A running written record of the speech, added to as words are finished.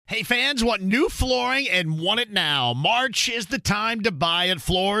Hey, fans want new flooring and want it now. March is the time to buy at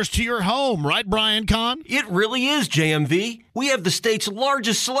Floors to Your Home, right, Brian Kahn? It really is, JMV. We have the state's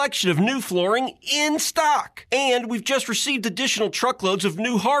largest selection of new flooring in stock. And we've just received additional truckloads of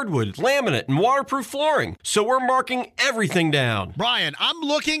new hardwood, laminate, and waterproof flooring. So we're marking everything down. Brian, I'm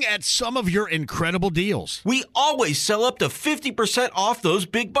looking at some of your incredible deals. We always sell up to 50% off those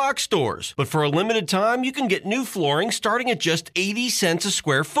big box stores. But for a limited time, you can get new flooring starting at just 80 cents a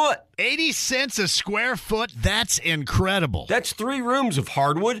square foot. 80 cents a square foot? That's incredible. That's 3 rooms of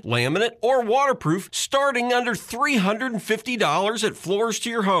hardwood, laminate, or waterproof starting under $350 at Floors to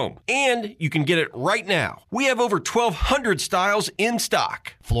Your Home. And you can get it right now. We have over 1,200 styles in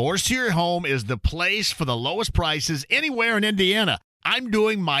stock. Floors to Your Home is the place for the lowest prices anywhere in Indiana. I'm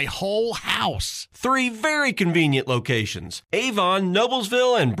doing my whole house. 3 very convenient locations: Avon,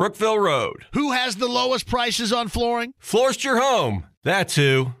 Noblesville, and Brookville Road. Who has the lowest prices on flooring? Floors to Your Home. That's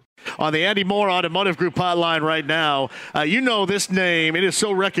who. On the Andy Moore Automotive Group hotline right now, you know this name. It is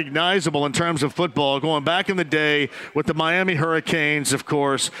so recognizable in terms of football. Going back in the day with the Miami Hurricanes, of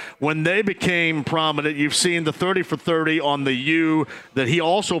course, when they became prominent, you've seen the 30 for 30 on the U that he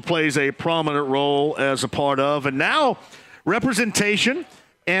also plays a prominent role as a part of. And now representation.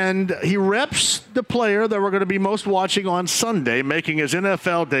 And he reps the player that we're going to be most watching on Sunday, making his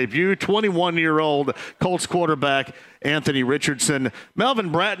NFL debut, 21-year-old Colts quarterback Anthony Richardson.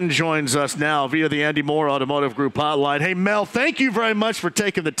 Melvin Bratton joins us now via the Andy Moore Automotive Group hotline. Hey, Mel, thank you very much for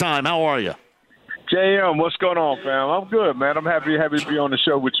taking the time. How are you? JM, what's going on, fam? I'm good, man. I'm happy to be on the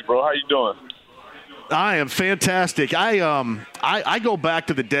show with you, bro. How you doing? I am fantastic. I go back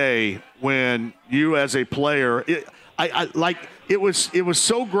to the day when you, as a player, it was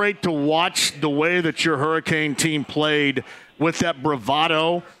so great to watch the way that your Hurricane team played with that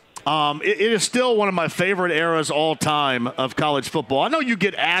bravado. It is still one of my favorite eras all time of college football. I know you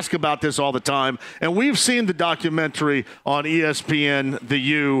get asked about this all the time, and we've seen the documentary on ESPN, The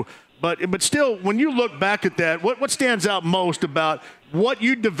U. But still, when you look back at that, what stands out most about what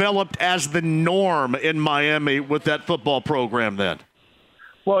you developed as the norm in Miami with that football program then?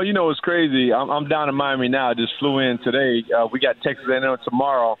 Well, you know, it's crazy. I'm down in Miami now. I just flew in today. We got Texas A&M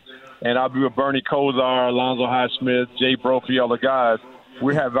tomorrow, and I'll be with Bernie Kosar, Alonzo Highsmith, Jay Brophy, all the guys.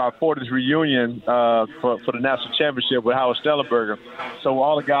 We have our 40th reunion for the national championship with Howard Stellenberger. So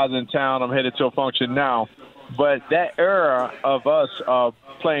all the guys in town, I'm headed to a function now. But that era of us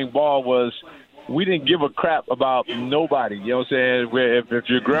playing ball was – we didn't give a crap about nobody. You know what I'm saying? If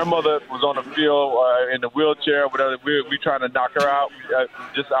your grandmother was on the field in the wheelchair, whatever, we trying to knock her out.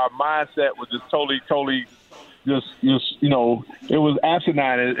 Just our mindset was just totally just you know, it was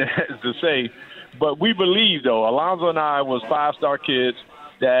asinine to say. But we believe, though. Alonzo and I was 5-star kids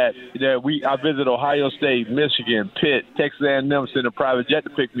that I visited Ohio State, Michigan, Pitt, Texas A&M, sent a private jet to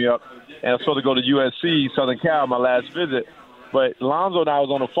pick me up. And I was supposed to go to USC, Southern Cal, my last visit. But Alonzo and I was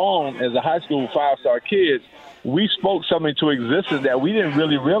on the phone as a high school 5-star kids. We spoke something to existence that we didn't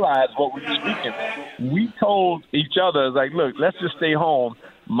really realize what we were speaking. We told each other, like, look, let's just stay home.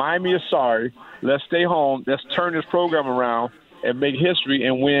 Miami is sorry. Let's stay home. Let's turn this program around and make history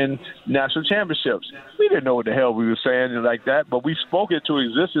and win national championships. We didn't know what the hell we were saying like that, but we spoke it to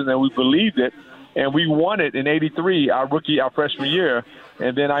existence and we believed it. And we won it in '83, our freshman year.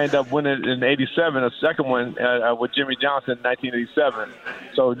 And then I ended up winning in '87, a second one with Jimmy Johnson in 1987.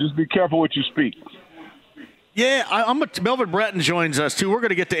 So just be careful what you speak. Yeah, Melvin Bratton joins us, too. We're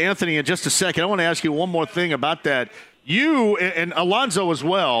going to get to Anthony in just a second. I want to ask you one more thing about that. You and Alonzo as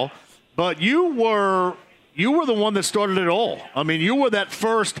well, but you were the one that started it all. I mean, you were that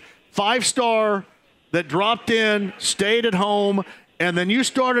first 5-star that dropped in, stayed at home, and then you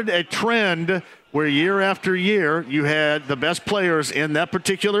started a trend where year after year you had the best players in that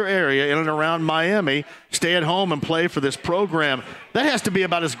particular area in and around Miami stay at home and play for this program. That has to be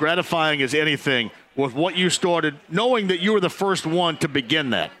about as gratifying as anything with what you started, knowing that you were the first one to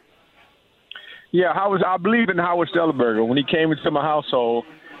begin that. Yeah, I believe in Howard Stellenberger. When he came into my household,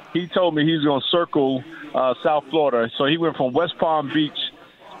 he told me he was going to circle South Florida. So he went from West Palm Beach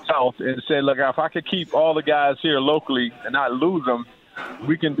south and said, look, if I could keep all the guys here locally and not lose them,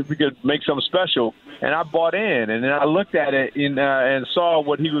 we could make something special. And I bought in, and then I looked at it and saw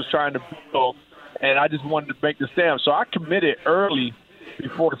what he was trying to build, and I just wanted to make the stamp. So I committed early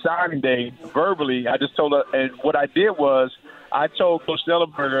before signing day, verbally. I just told her, and what I did was I told Coach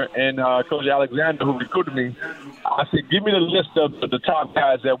Stellenberger and Coach Alexander, who recruited me, I said, give me the list of the top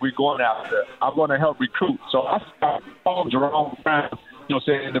guys that we're going after. I'm going to help recruit. So I started calling Jerome Brown,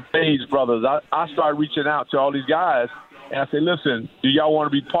 the Page brothers. I started reaching out to all these guys. And I said, listen, do y'all want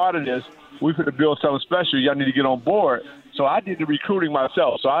to be part of this? We're going to build something special. Y'all need to get on board. So I did the recruiting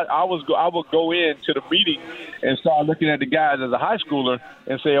myself. So I would go into the meeting and start looking at the guys as a high schooler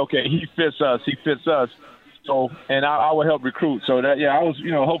and say, okay, he fits us. So, and I would help recruit. So that, I was,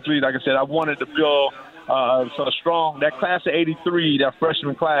 hopefully, like I said, I wanted to build so strong. That class of '83, that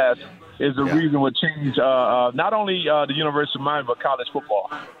freshman class, is the reason would change not only the University of Miami, but college football.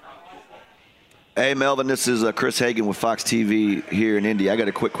 Hey, Melvin, this is Chris Hagan with Fox TV here in Indy. I got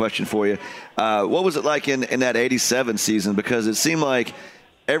a quick question for you. What was it like in that '87 season? Because it seemed like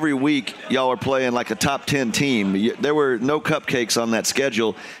every week y'all were playing like a top 10 team. There were no cupcakes on that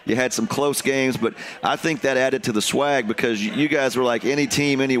schedule. You had some close games, but I think that added to the swag because you guys were like any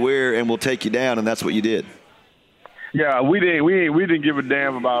team, anywhere, and we'll take you down, and that's what you did. Yeah, we didn't give a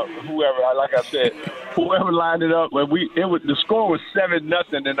damn about whoever. Like I said, whoever lined it up. The score was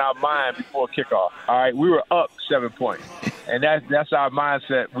 7-0 in our mind before kickoff. All right, we were up 7 points, and that's our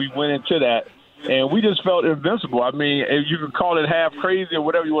mindset. We went into that, and we just felt invincible. I mean, you can call it half crazy or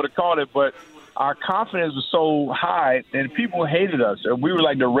whatever you want to call it, but our confidence was so high, and people hated us. And we were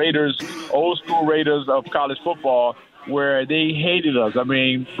like the Raiders, old school Raiders of college football, where they hated us. I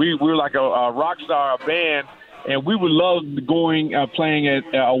mean, we were like a rock star band. And we would love playing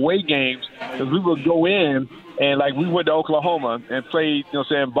at away games because we would go in and, like, we went to Oklahoma and played,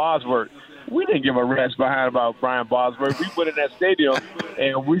 Bosworth. We didn't give a rat's behind about Brian Bosworth. We went in that stadium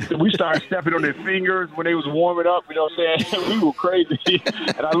and we started stepping on their fingers when they was warming up. You know what I'm saying? We were crazy.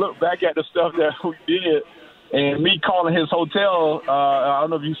 And I look back at the stuff that we did, and me calling his hotel. I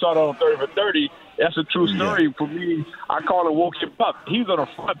don't know if you saw that on 30 for 30. That's a true story for me. I called and woke him up. He was on the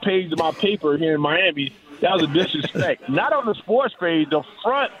front page of my paper here in Miami. That was a disrespect. Not on the sports page, the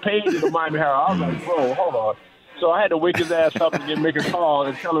front page of the Miami Herald. I was like, bro, hold on. So I had to wake his ass up and make a call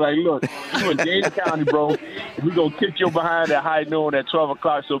and tell him, like, look, you in Dade County, bro. We're going to kick you behind at high noon at 12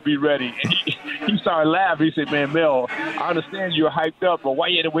 o'clock, so be ready. And he started laughing. He said, man, Mel, I understand you're hyped up, but why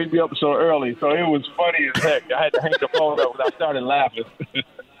you had to wake me up so early? So it was funny as heck. I had to hang the phone up because I started laughing.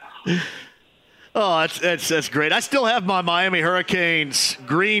 Oh, that's great. I still have my Miami Hurricanes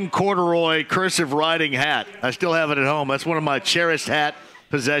green corduroy cursive writing hat. I still have it at home. That's one of my cherished hat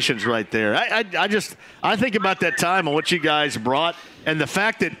possessions right there. I think about that time and what you guys brought, and the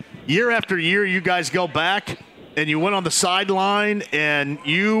fact that year after year you guys go back and you went on the sideline, and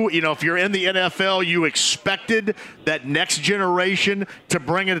if you're in the NFL, you expected that next generation to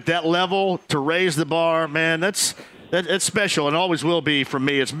bring it at that level, to raise the bar. Man, that's special and always will be for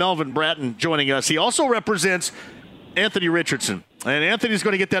me. It's Melvin Bratton joining us. He also represents Anthony Richardson. And Anthony's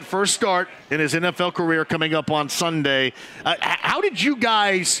going to get that first start in his NFL career coming up on Sunday. How did you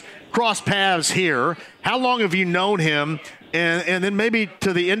guys cross paths here? How long have you known him? And then maybe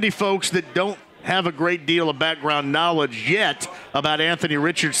to the Indy folks that don't have a great deal of background knowledge yet about Anthony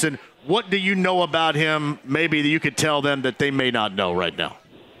Richardson, what do you know about him maybe that you could tell them that they may not know right now?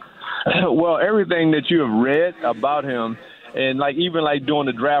 Well, everything that you have read about him, and even during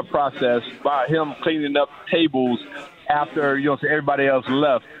the draft process, about him cleaning up tables after everybody else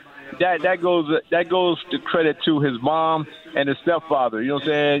left, that goes to credit to his mom and his stepfather. You know what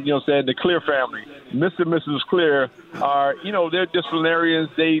I'm saying? The Clear family, Mr. and Mrs. Clear are they're disciplinarians.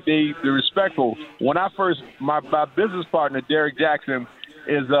 They're respectful. When I first my business partner Derek Jackson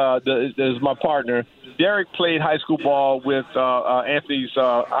is my partner. Derek played high school ball with Anthony's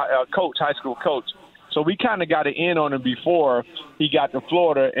coach, high school coach. So we kind of got an in on him before he got to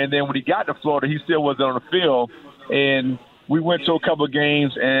Florida. And then when he got to Florida, he still wasn't on the field. And we went to a couple of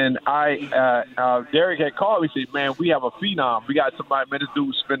games, and Derek had called me and said, man, we have a phenom. We got somebody, man, this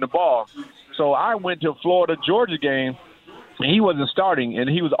dude spin the ball. So I went to a Florida-Georgia game, and he wasn't starting, and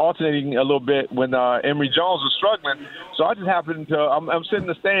he was alternating a little bit when Emory Jones was struggling. So I just happened to I'm sitting in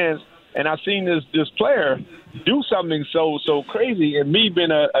the stands, and I seen this player do something so crazy. And me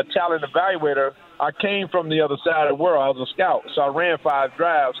being a talent evaluator, I came from the other side of the world. I was a scout, so I ran 5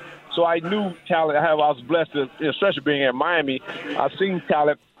 drives. So I knew talent. I was blessed, especially being at Miami. I seen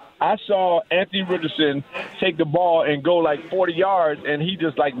talent. I saw Anthony Richardson take the ball and go 40 yards, and he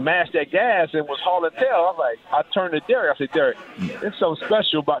just mashed that gas and was hauling tail. I turned to Derek. I said, Derek, there's something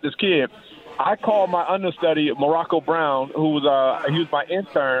special about this kid. I called my understudy, Morocco Brown, who was he was my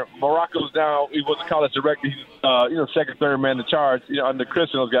intern. Morocco's down. He was a college director. He's second, third man in charge under Chris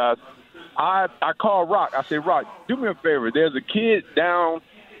and those guys. I called Rock. I said, Rock, do me a favor. There's a kid down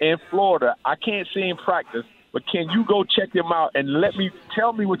in Florida. I can't see him practice, but can you go check him out and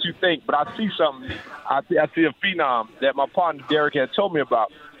tell me what you think? But I see something. I see a phenom that my partner Derek had told me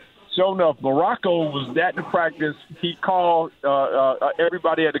about. Sure enough, Morocco was at the practice. He called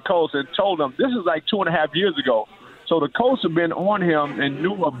everybody at the coach and told them, this is 2.5 years ago. So the coach had been on him and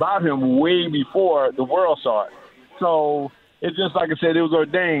knew about him way before the world saw it. So it's just like I said, it was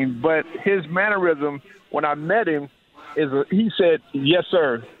ordained. But his mannerism when I met him he said, "Yes,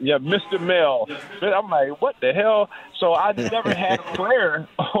 sir. Yeah, Mr. Mel." I'm like, what the hell? So I never had a player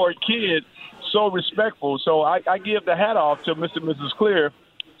or a kid so respectful. So I give the hat off to Mr. and Mrs. Clear,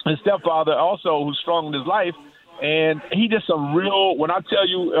 his stepfather also, who's strong in his life. And he did some real, when I tell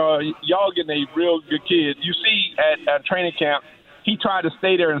you, y'all getting a real good kid. You see at training camp, he tried to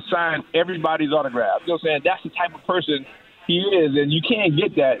stay there and sign everybody's autograph. You know what I'm saying? That's the type of person he is, and you can't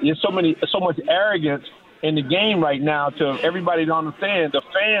get that. There's so much arrogance in the game right now to everybody to understand. The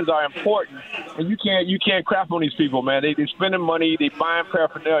fans are important, and you can't crap on these people, man. They're spending money, they buying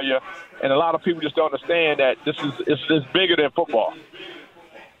paraphernalia, and a lot of people just don't understand that it's bigger than football.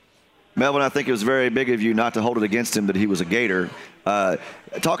 Melvin, I think it was very big of you not to hold it against him that he was a Gator.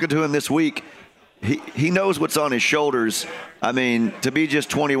 Talking to him this week, he knows what's on his shoulders. I mean, to be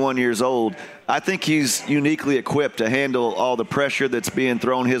just 21 years old, I think he's uniquely equipped to handle all the pressure that's being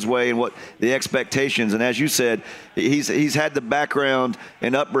thrown his way and what the expectations. And as you said, he's had the background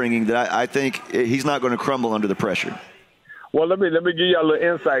and upbringing that I think he's not going to crumble under the pressure. Well, let me give you a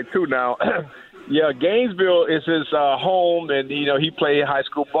little insight too now. Yeah, Gainesville is his home, and he played high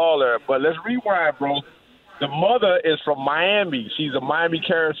school ball there. But let's rewind, bro. The mother is from Miami. She's a Miami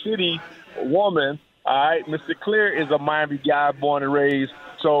Carol City woman. All right, Mr. Clear is a Miami guy, born and raised.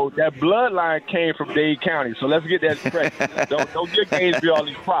 So that bloodline came from Dade County. So let's get that straight. don't give Gainesville all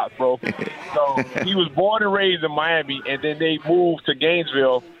these props, bro. So he was born and raised in Miami, and then they moved to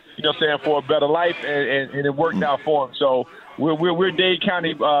Gainesville, for a better life, and it worked out for him. So we're Dade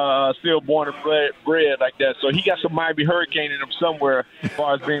County still born and bred like that. So he got some Miami Hurricane in him somewhere as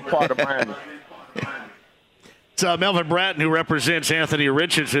far as being part of Miami. It's Melvin Bratton, who represents Anthony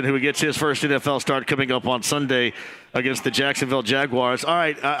Richardson, who gets his first NFL start coming up on Sunday against the Jacksonville Jaguars. All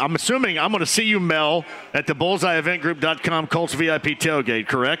right, I'm assuming I'm going to see you, Mel, at the BullseyeEventGroup.com Colts VIP tailgate,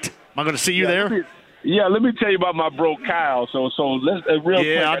 correct? Am I going to see you there? Let me tell you about my bro Kyle. So let's real quick.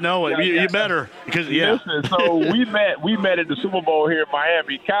 Yeah, I know it. You better because Listen, so we met at the Super Bowl here in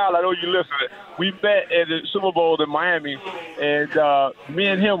Miami. Kyle, I know you listening. We met at the Super Bowl in Miami, and me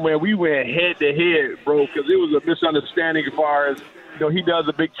and him, man, we went head to head, bro, because it was a misunderstanding as far as he does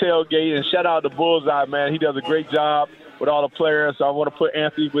a big tailgate. And shout out to Bullseye, man. He does a great job with all the players. So I want to put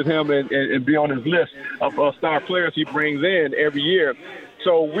Anthony with him and be on his list of star players he brings in every year.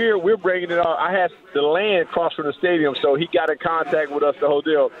 So we're bringing it up. I had the land across from the stadium, so he got in contact with us, the whole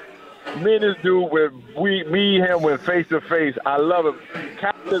deal. Me and this dude, me and him went face to face. I love him.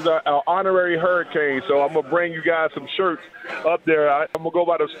 Captain is an honorary Hurricane, so I'm going to bring you guys some shirts up there. I'm going to go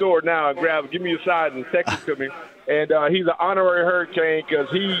by the store now and give me your size and text it to me. And he's an honorary Hurricane because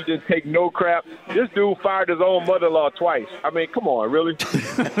he didn't take no crap. This dude fired his own mother-in-law twice. I mean, come on, really?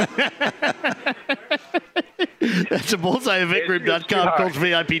 That's a BullseyeEventGroup.com Colts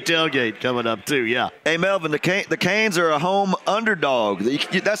VIP tailgate coming up, too, yeah. Hey, Melvin, the Canes are a home underdog.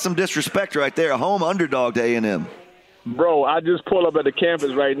 That's some disrespect right there, a home underdog to A&M. Bro, I just pulled up at the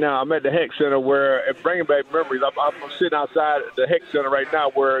campus right now. I'm at the Heck Center bringing back memories. I'm sitting outside the Heck Center right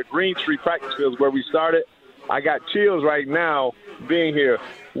now where Green Street practice field is where we started. I got chills right now being here.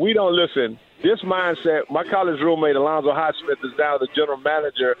 We don't listen. This mindset, my college roommate, Alonzo Highsmith, is now the general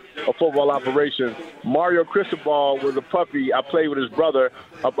manager of football operations. Mario Cristobal was a puppy. I played with his brother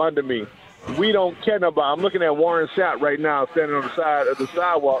up under me. We don't care about. I'm looking at Warren Sapp right now, standing on the side of the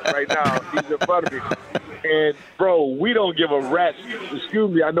sidewalk right now. He's in front of me. And, bro, we don't give a rat's.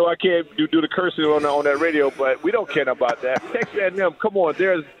 Excuse me, I know I can't do the cursing on that radio, but we don't care about that. Texas A&M, come on.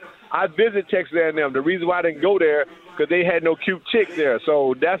 I visit Texas A&M. The reason why I didn't go there because they had no cute chick there.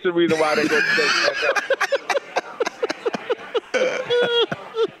 So that's the reason why I didn't go to Texas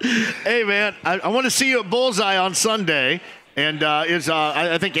A&M. Hey, man, I want to see you at Bullseye on Sunday. And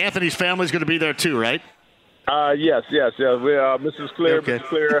I think Anthony's family is going to be there too, right? Yes. Mrs. Clear, okay. Mrs.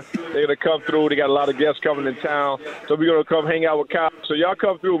 Clear, they're going to come through. They got a lot of guests coming in town. So we're going to come hang out with Kyle. So y'all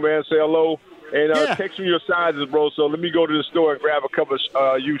come through, man. Say hello. And text me your sizes, bro. So let me go to the store and grab a couple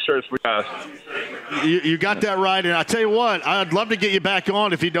of U-shirts for you guys. You got that right. And I tell you what, I'd love to get you back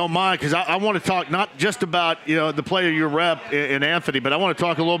on if you don't mind, because I want to talk not just about the player you rep in Anthony, but I want to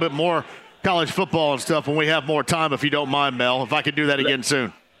talk a little bit more college football and stuff when we have more time, if you don't mind, Mel, if I could do that again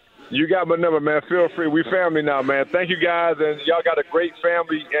soon. You got my number, man. Feel free. We family now, man. Thank you, guys. And y'all got a great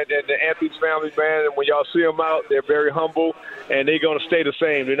family, and the Anthony's family, man. And when y'all see them out, they're very humble, and they're going to stay the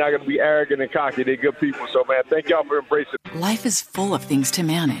same. They're not going to be arrogant and cocky. They're good people. So, man, thank y'all for embracing it. Life is full of things to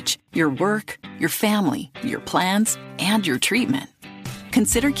manage. Your work, your family, your plans, and your treatment.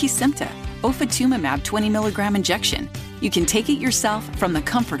 Consider Kesimpta, ofatumumab 20 milligram injection. You can take it yourself from the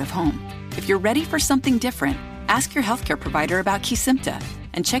comfort of home. If you're ready for something different, Ask your healthcare provider about Kesimpta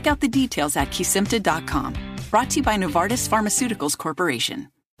and check out the details at kesimpta.com. Brought to you by Novartis Pharmaceuticals Corporation.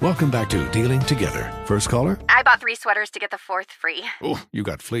 Welcome back to Dealing Together. First caller? I bought 3 sweaters to get the 4th free. Oh, you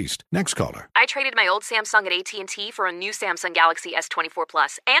got fleeced. Next caller? I traded my old Samsung at AT&T for a new Samsung Galaxy S24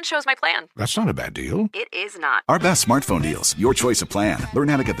 Plus and chose my plan. That's not a bad deal. It is not. Our best smartphone deals. Your choice of plan. Learn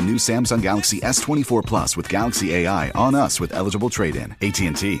how to get the new Samsung Galaxy S24 Plus with Galaxy AI on us with eligible trade-in.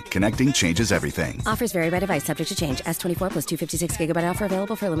 AT&T. Connecting changes everything. Offers vary by device. Subject to change. S24 plus 256 gigabyte offer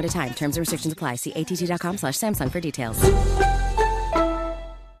available for a limited time. Terms and restrictions apply. See att.com/Samsung for details.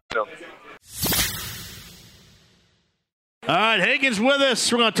 All right, Hagen's with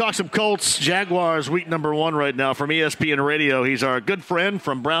us. We're going to talk some Colts. Jaguars, week number 1 right now from ESPN Radio. He's our good friend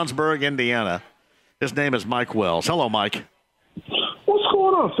from Brownsburg, Indiana. His name is Mike Wells. Hello, Mike. What's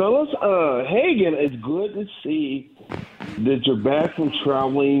going on, fellas? Hagen, it's good to see that you're back from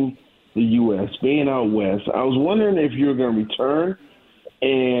traveling the U.S., being out west. I was wondering if you were going to return,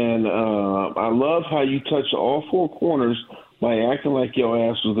 and I love how you touched all 4 corners by acting like your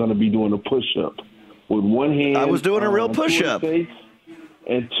ass was going to be doing a push-up. With one hand, I was doing a real push-up. And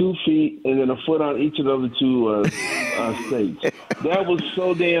 2 feet, and then a foot on each of the other 2 states. That was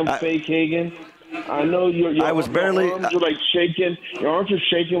so damn fake, Hagen. I know your arms were like shaking. Your arms were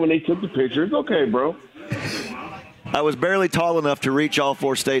shaking when they took the picture. It's okay, bro. I was barely tall enough to reach all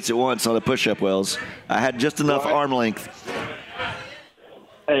 4 states at once on the push-up, Wells. I had just enough arm length.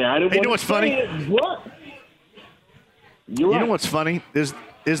 Hey, I didn't. You know what's funny? What? You know what's funny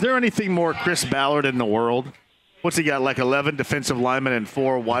is there anything more Chris Ballard in the world? What's he got, like 11 defensive linemen and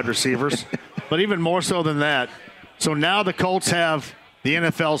 4 wide receivers? But even more so than that, so now the Colts have the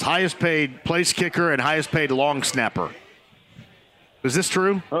NFL's highest paid place kicker and highest paid long snapper. Is this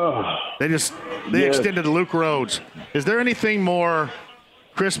true? They extended Luke Rhodes. Is there anything more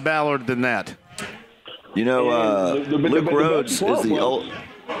Chris Ballard than that? You know, Luke Rhodes is the old.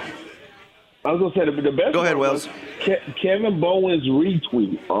 I was going to say the best. Go ahead, Wells. Kevin Bowen's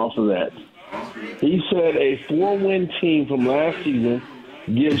retweet off of that. He said a 4-win team from last season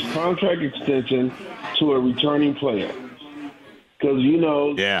gives contract extension to a returning player. Because,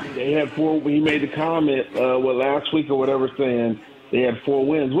 they had 4. He made the comment, last week or whatever, saying they had 4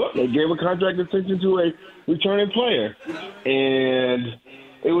 wins. Well, they gave a contract extension to a returning player. And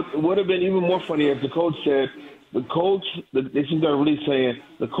it would have been even more funny if the coach said, they seem to really saying,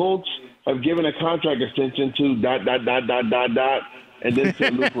 the Colts have given a contract extension to ... and then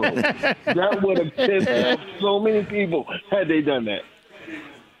said Luke Rhodes. That would have pissed off so many people had they done that.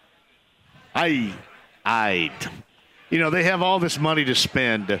 They have all this money to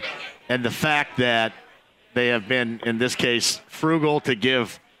spend, and the fact that they have been, in this case, frugal to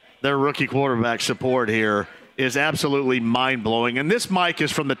give their rookie quarterback support here is absolutely mind-blowing. And this, Mike,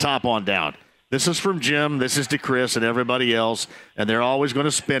 is from the top on down. This is from Jim, this is to Chris and everybody else, and they're always going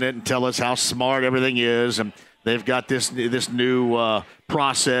to spin it and tell us how smart everything is, and they've got this new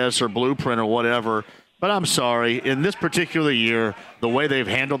process or blueprint or whatever. But I'm sorry, in this particular year, the way they've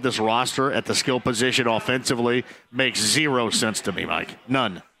handled this roster at the skill position offensively makes 0 sense to me, Mike.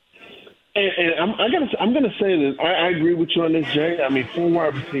 None. And I'm gonna say this. I agree with you on this, Jay. I mean, 4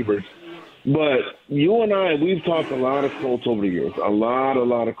 wide receivers. But you and I, we've talked a lot of Colts over the years. A lot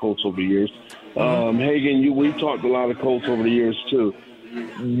of Colts over the years. Hagen, we've talked a lot of Colts over the years, too.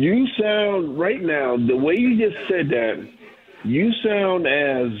 You sound, right now, the way you just said that, you sound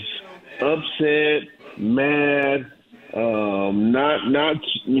as upset, mad, just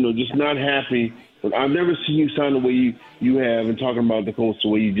not happy. But I've never seen you sound the way you have and talking about the Colts the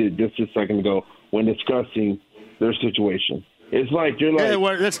way you did just a second ago when discussing their situation. It's like you're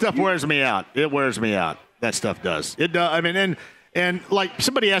like that stuff wears me out. It wears me out. That stuff does. It does. I mean, and like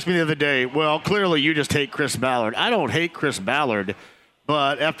somebody asked me the other day. Well, clearly you just hate Chris Ballard. I don't hate Chris Ballard,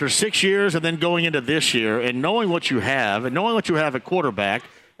 but after 6 years and then going into this year and knowing what you have at quarterback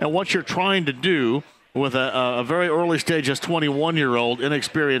and what you're trying to do with a very early stage as 21-year-old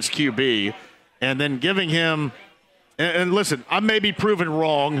inexperienced QB, and then giving him. And listen, I may be proven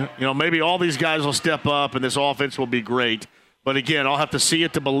wrong. Maybe all these guys will step up and this offense will be great. But again, I'll have to see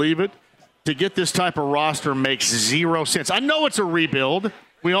it to believe it. To get this type of roster makes 0 sense. I know it's a rebuild.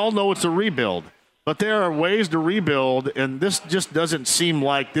 We all know it's a rebuild. But there are ways to rebuild, and this just doesn't seem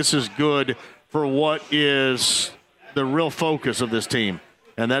like this is good for what is the real focus of this team,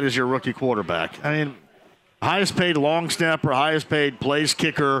 and that is your rookie quarterback. I mean, highest paid long snapper, highest paid place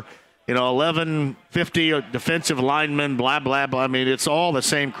kicker, 11.50 defensive lineman, blah, blah, blah. I mean, it's all the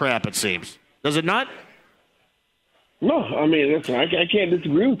same crap, it seems. Does it not? No, I mean, listen, I can't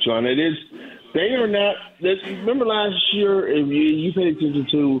disagree with you on it. They are not. Remember last year, if you paid attention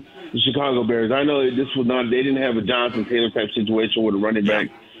to the Chicago Bears, I know this was not. They didn't have a Jonathan Taylor type situation with a running back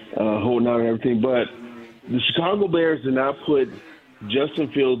holding out and everything. But the Chicago Bears did not put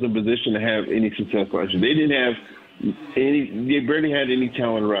Justin Fields in position to have any success last year. They didn't have any. They barely had any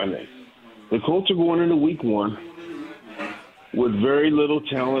talent around them. The Colts are going into Week 1 with very little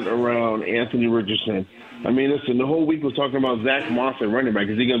talent around Anthony Richardson. I mean, listen, the whole week was talking about Zach Moss at running back.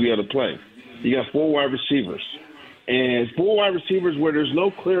 Is he going to be able to play? You got 4 wide receivers. And 4 wide receivers where there's no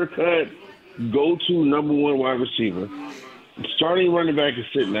clear-cut go-to number 1 wide receiver. Starting running back is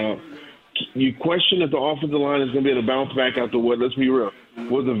sitting out. You question if the offensive line is going to be able to bounce back after what, let's be real,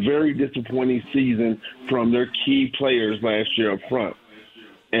 was a very disappointing season from their key players last year up front.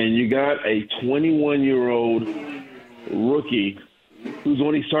 And you got a 21-year-old rookie who's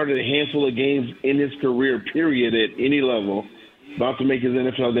only started a handful of games in his career, period, at any level, about to make his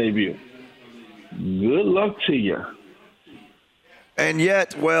NFL debut. Good luck to you. And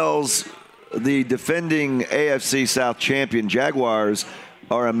yet, Wells, the defending AFC South champion Jaguars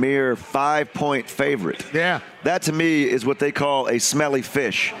are a mere 5-point favorite. Yeah. That, to me, is what they call a smelly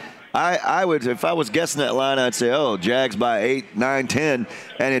fish. I would, if I was guessing that line, I'd say, oh, Jags by 8, 9, 10,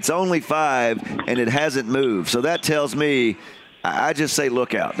 and it's only 5, and it hasn't moved. So that tells me, I just say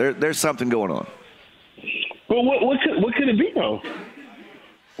look out. There's something going on. Well, what could it be, though?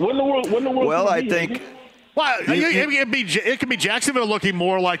 What in the world? Well, I think. Well, it could be Jacksonville looking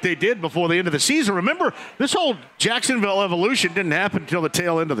more like they did before the end of the season. Remember, this whole Jacksonville evolution didn't happen until the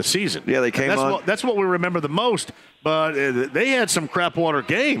tail end of the season. Yeah, they came on. That's what we remember the most. But they had some crap water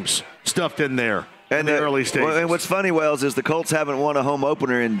games stuffed in there in the early stages. And what's funny, Wells, is the Colts haven't won a home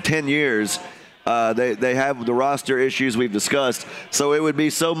opener in 10 years. They have the roster issues we've discussed. So it would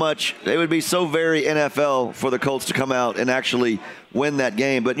be so very NFL for the Colts to come out and actually win that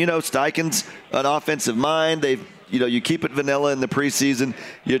game. But, Steichen's an offensive mind. You keep it vanilla in the preseason.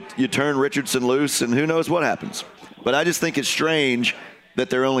 You turn Richardson loose, and who knows what happens. But I just think it's strange that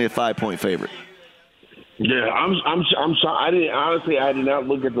they're only a 5-point favorite. Yeah, I'm sorry. I did not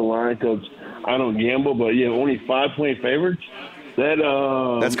look at the line because I don't gamble. But yeah, only 5-point favorites.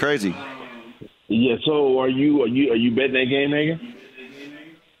 That's crazy. Yeah. So are you betting that game, Hagan?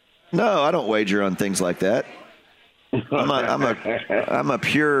 No, I don't wager on things like that. I'm a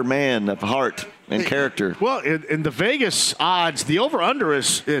pure man of heart and character. Well, in the Vegas odds, the over/under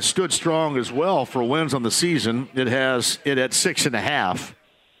is stood strong as well for wins on the season. It has it at 6.5.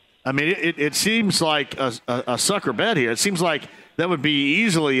 I mean, it seems like a sucker bet here. It seems like that would be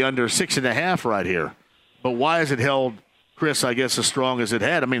easily under 6.5 right here. But why is it held, Chris, I guess, as strong as it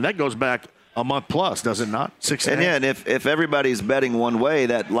had? I mean, that goes back a month plus, does it not? 6.5. And if everybody's betting one way,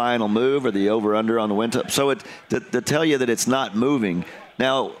 that line will move, or the over/under on the win total. So to tell you that it's not moving.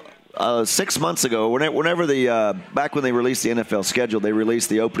 Now, 6 months ago, whenever back when they released the NFL schedule, they released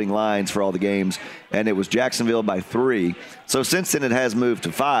the opening lines for all the games, and it was Jacksonville by 3. So since then, it has moved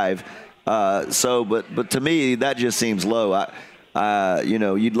to 5. But to me, that just seems low.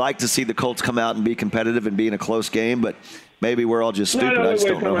 You'd like to see the Colts come out and be competitive and be in a close game, but maybe we're all just stupid. I just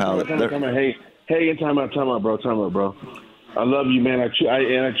don't know how. Hey, time out, bro. I love you, man. I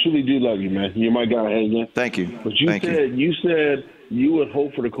truly do love you, man. You're my guy, Hagan. Thank you. But you said you would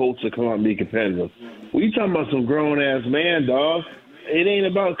hope for the Colts to come out and be competitive. We talking about some grown ass man, dog. It ain't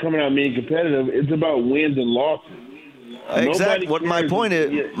about coming out and being competitive. It's about wins and losses. Exactly. What my point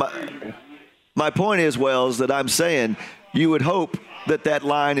is, my point is, Wells, that I'm saying you would hope that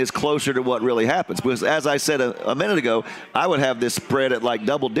line is closer to what really happens. Because as I said a minute ago, I would have this spread at like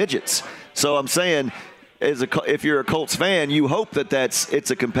double digits. So I'm saying, if you're a Colts fan, you hope that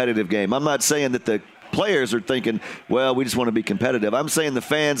it's a competitive game. I'm not saying that the players are thinking, well, we just want to be competitive. I'm saying the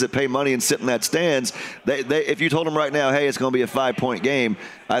fans that pay money and sit in that stands, they if you told them right now, hey, it's going to be a 5-point game,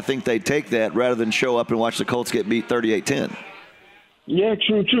 I think they'd take that rather than show up and watch the Colts get beat 38-10. Yeah,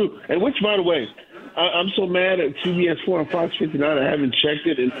 true. And which, by the way, I'm so mad at CBS 4 and Fox 59. I haven't checked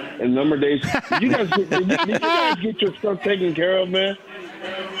it in a number of days. Did you guys get your stuff taken care of, man?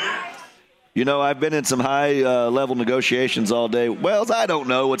 I've been in some high-level negotiations all day. Wells, I don't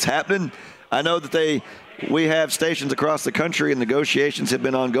know what's happening. I know that we have stations across the country, and negotiations have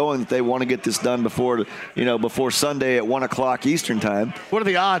been ongoing that they want to get this done before Sunday at 1 o'clock Eastern time. What are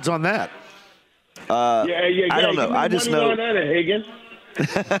the odds on that? I don't know. I just know. Hagan.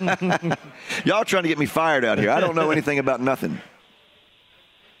 Y'all trying to get me fired out here. I don't know anything about nothing.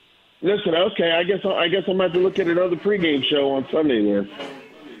 Listen, okay. I guess I'm going to have to look at another pregame show on Sunday then.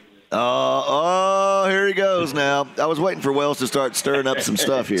 Here he goes now. I was waiting for Wells to start stirring up some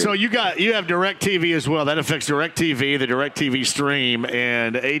stuff here. So you have DirecTV as well. That affects DirecTV, the DirecTV stream,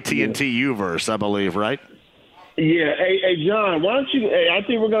 and AT&T Uverse, I believe, right? Yeah. Hey, John, why don't you? Hey, I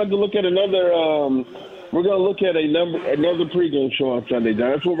think we're going to look at another. We're going to look at another pregame show on Sunday,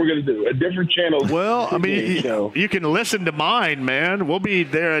 John. That's what we're going to do. A different channel. Well, I mean, you can listen to mine, man. We'll be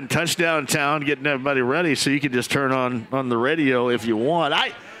there in Touchdown Town getting everybody ready, so you can just turn on the radio if you want.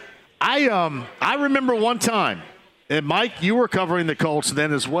 I remember one time, and Mike, you were covering the Colts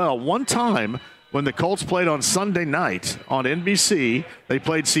then as well. One time when the Colts played on Sunday night on NBC, they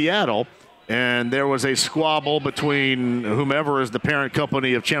played Seattle, and there was a squabble between whomever is the parent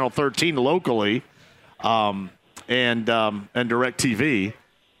company of Channel 13 locally and DirecTV,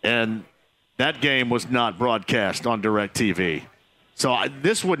 and that game was not broadcast on DirecTV. So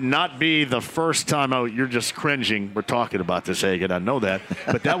this would not be the first time. Oh, you're just cringing. We're talking about this, Hagan. I know that.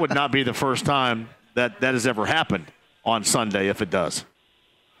 But that would not be the first time that has ever happened on Sunday if it does.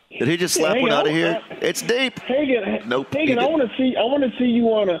 Did he just slap one out of here? It's deep. Hagan, nope. Hagan, I want to see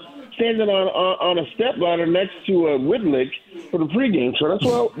you standing on a step ladder next to Whitlick for the pregame show.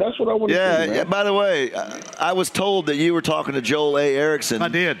 That's what I want to see. Man. Yeah. By the way, I was told that you were talking to Joel A. Erickson. I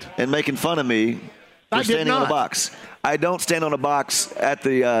did. And making fun of me for standing on a box. I don't stand on a box at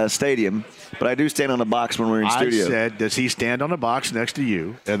the stadium, but I do stand on a box when we're in studio. I said, does he stand on a box next to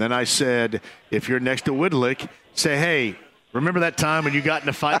you? And then I said, if you're next to Whitlick, say, hey, remember that time when you got in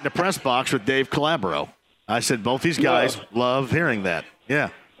a fight in the press box with Dave Calabro? I said, both these guys love hearing that. Yeah,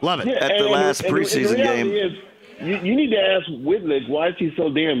 love it. Yeah, at the last preseason game. You need to ask Whitlick why is he so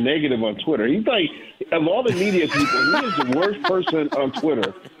damn negative on Twitter. He's like, of all the media people, he is the worst person on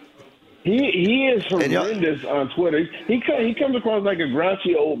Twitter. He is horrendous on Twitter. He comes across like a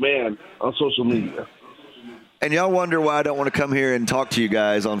grouchy old man on social media. And y'all wonder why I don't want to come here and talk to you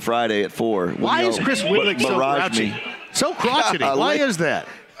guys on Friday at 4. Why is Chris Whitlick so grouchy? So crotchety. Why is that?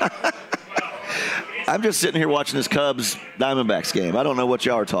 I'm just sitting here watching this Cubs Diamondbacks game. I don't know what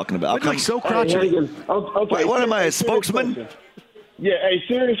y'all are talking about. Whitlick's so crotchety. Wait, what am I, a spokesman? Yeah, a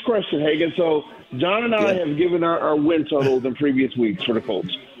serious question, Hagan. So John and I have given our win totals in previous weeks for the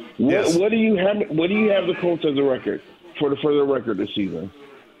Colts. What do you have? What do you have the Colts as a record for the record this season?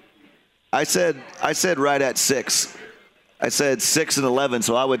 I said right at 6. I said 6-11,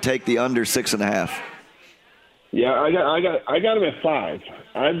 so I would take the under 6.5. Yeah, I got them at 5.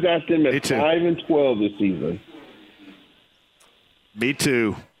 I've got them at 5-12 this season. Me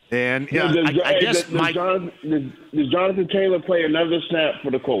too. And does Jonathan Taylor play another snap for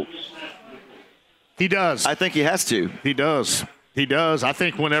the Colts? He does. I think he has to. He does. He does. I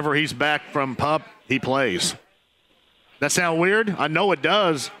think whenever he's back from PUP, he plays. That sound weird? I know it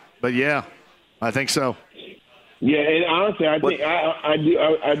does, but yeah, I think so. Yeah, and honestly, I think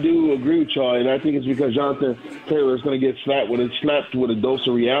I do agree with y'all, and I think it's because Jonathan Taylor is going to get slapped with a dose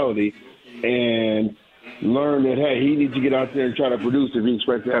of reality, and learn that he needs to get out there and try to produce if he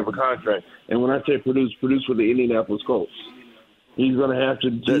expects to have a contract. And when I say produce for the Indianapolis Colts, he's going to have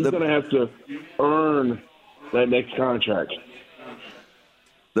to earn that next contract.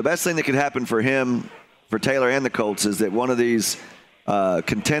 The best thing that could happen for him, for Taylor and the Colts, is that one of these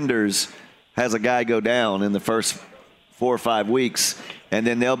contenders has a guy go down in the first 4 or 5 weeks, and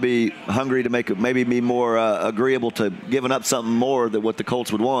then they'll be hungry to maybe be more agreeable to giving up something more than what the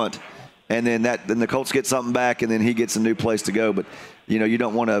Colts would want, and then the Colts get something back, and then he gets a new place to go. But you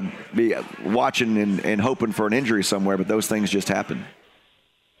don't want to be watching and hoping for an injury somewhere, but those things just happen.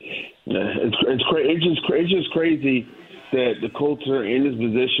 Yeah, it's just crazy that the Colts are in this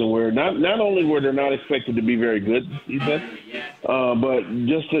position where not only were they not expected to be very good this season, but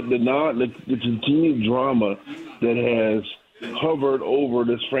just the continued drama that has hovered over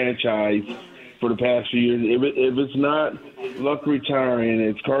this franchise for the past few years. If it's not Luck retiring,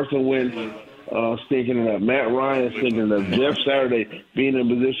 it's Carson Wentz stinking it up, Matt Ryan stinking it up, Jeff Saturday being in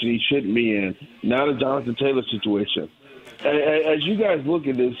a position he shouldn't be in, now the Jonathan Taylor situation. As you guys look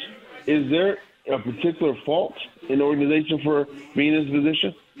at this, is there a particular fault in the organization for being in this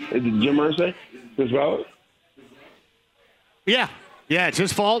position? Is it Jim Irsay? Chris Ballard? Yeah, it's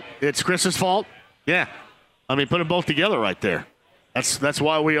his fault. It's Chris's fault. Yeah. I mean, put them both together right there. That's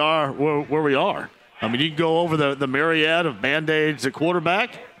why we are where we are. I mean, you can go over the myriad of Band-Aids at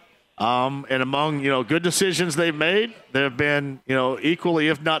quarterback, and among, good decisions they've made, there have been, equally,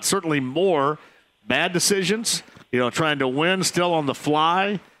 if not certainly more, bad decisions, trying to win still on the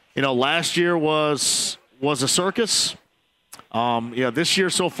fly. Last year was a circus. This year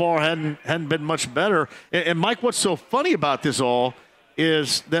so far hadn't been much better. And Mike, what's so funny about this all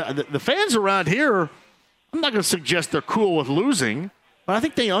is the fans around here, I'm not going to suggest they're cool with losing. But I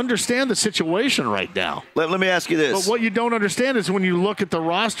think they understand the situation right now. Let me ask you this. But what you don't understand is when you look at the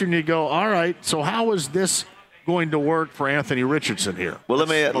roster and you go, all right, so how is this going to work for Anthony Richardson here? Well, let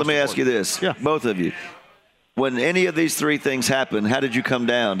me ask you this, both of you. When any of these three things happened, how did you come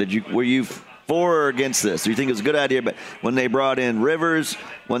down? Were you for or against this? Do you think it was a good idea? But when they brought in Rivers,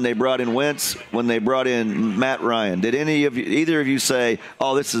 when they brought in Wentz, when they brought in Matt Ryan, did either of you say,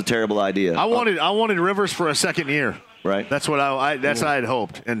 "Oh, this is a terrible idea"? I wanted Rivers for a second year. Right. That's what I had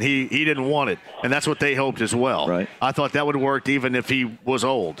hoped, and he didn't want it, and that's what they hoped as well. Right. I thought that would work even if he was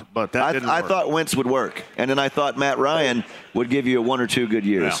old, but that didn't work. I thought Wentz would work, and then I thought Matt Ryan would give you 1 or 2 good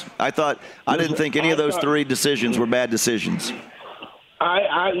years. Yeah. I didn't think any of those three decisions were bad decisions.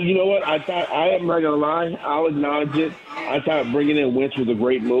 You know what? I'm not gonna lie. I'll acknowledge it. I thought bringing in Wentz was a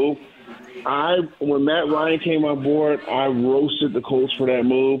great move. When Matt Ryan came on board, I roasted the Colts for that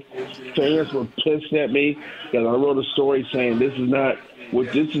move. Fans were pissed at me because I wrote a story saying this is not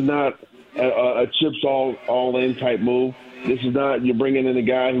a chips all in type move. This is not, you're bringing in a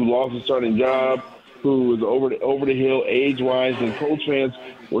guy who lost his starting job, who was over the hill age wise, and Colts fans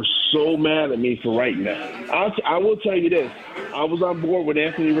were so mad at me for writing that. I will tell you this: I was on board with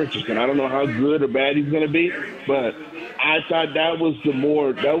Anthony Richardson. I don't know how good or bad he's going to be, but I thought that was definitely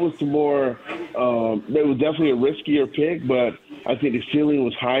a riskier pick, but I think the ceiling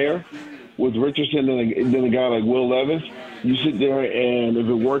was higher with Richardson than a guy like Will Levis. You sit there, and if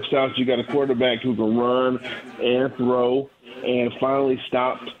it works out, you got a quarterback who can run and throw and finally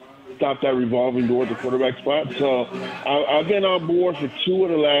stop that revolving door at the quarterback spot. So I've been on board for 2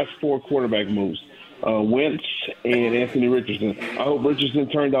 of the last 4 quarterback moves. Wentz and Anthony Richardson. I hope Richardson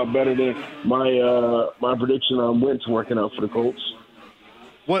turned out better than my prediction on Wentz working out for the Colts.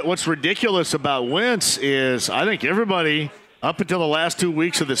 What's ridiculous about Wentz is I think everybody up until the last 2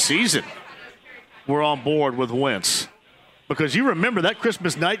 weeks of the season were on board with Wentz. Because you remember that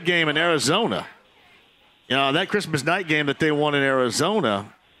Christmas night game in Arizona. You know, that Christmas night game that they won in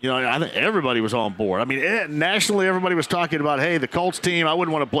Arizona, you know, I think everybody was on board. I mean, nationally, everybody was talking about, hey, the Colts team, I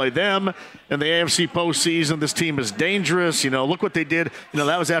wouldn't want to play them in the AFC postseason. This team is dangerous. You know, look what they did. You know,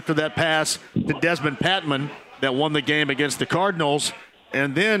 that was after that pass to Desmond Patman that won the game against the Cardinals.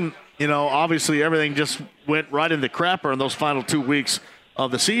 And then, you know, obviously everything just went right in the crapper in those final 2 weeks of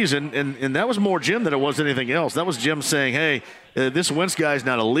the season. And that was more Jim than it was anything else. That was Jim saying, hey, this Wentz guy's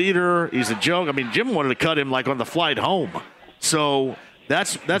not a leader. He's a joke. I mean, Jim wanted to cut him like on the flight home. So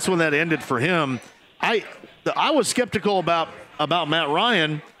that's when that ended for him. I was skeptical about Matt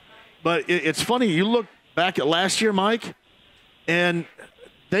Ryan, but it's funny. You look back at last year, Mike, and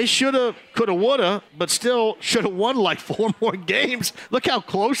they shoulda, coulda, woulda, but still should have won like 4 more games. Look how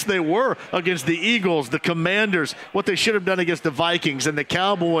close they were against the Eagles, the Commanders, what they should have done against the Vikings and the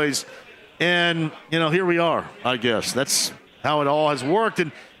Cowboys. And, you know, here we are, I guess. That's how it all has worked.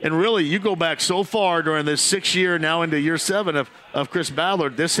 And really, you go back so far during this 6th year, now into year 7 of Chris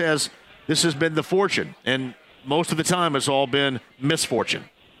Ballard, this has been the fortune. And most of the time, it's all been misfortune.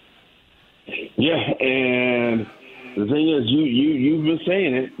 Yeah, and the thing is, you've been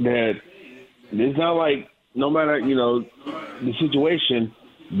saying it, that it's not like no matter, you know, the situation,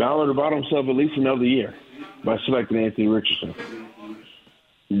 Ballard bought himself at least another year by selecting Anthony Richardson.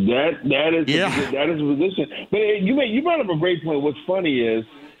 That is a position. But you brought up a great point. What's funny is,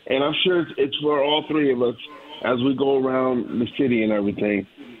 and I'm sure it's for all three of us as we go around the city and everything,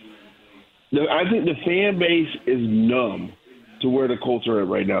 I think the fan base is numb to where the Colts are at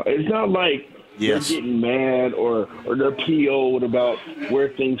right now. It's not like they're getting mad or they're PO'd about where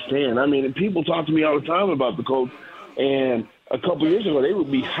things stand. I mean, people talk to me all the time about the Colts, and a couple years ago they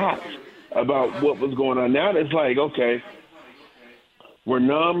would be hot about what was going on. Now it's like, okay, we're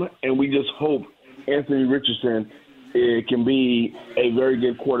numb, and we just hope Anthony Richardson can be a very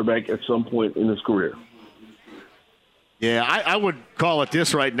good quarterback at some point in his career. Yeah, I would call it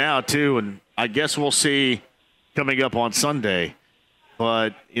this right now, too, and I guess we'll see coming up on Sunday.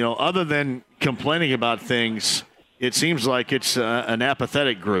 But, you know, other than complaining about things, it seems like it's an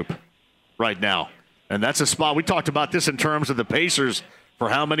apathetic group right now. And that's a spot. We talked about this in terms of the Pacers for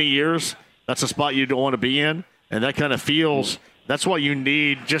how many years. That's a spot you don't want to be in. And that kind of feels – that's why you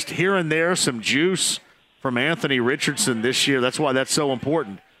need just here and there some juice from Anthony Richardson this year. That's why that's so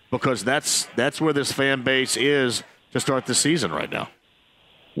important, because that's where this fan base is to start the season right now.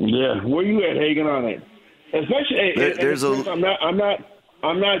 Yeah, where you at, Hagan, on it? Especially,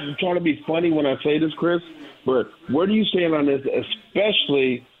 I'm not trying to be funny when I say this, Chris, but where do you stand on this,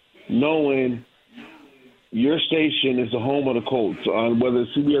 especially knowing your station is the home of the Colts, on whether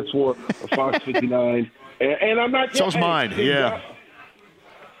it's CBS 4 or Fox 59? And I'm not. So's mine. Yeah.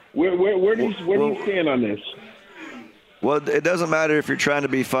 Where do you stand on this? Well, it doesn't matter if you're trying to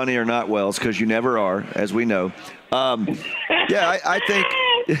be funny or not, Wells, because you never are, as we know. I think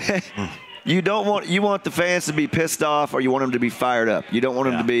you want the fans to be pissed off, or you want them to be fired up. You don't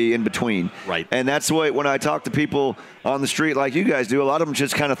want them to be in between. Right. And that's why when I talk to people on the street like you guys do, a lot of them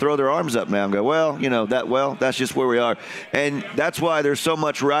just kind of throw their arms up now and go, that's just where we are. And that's why there's so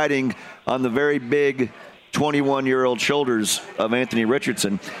much riding on the very big 21-year-old shoulders of Anthony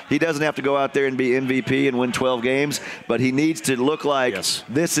Richardson. He doesn't have to go out there and be MVP and win 12 games, but he needs to look like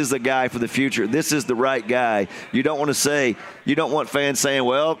this is the guy for the future. This is the right guy. You don't want fans saying,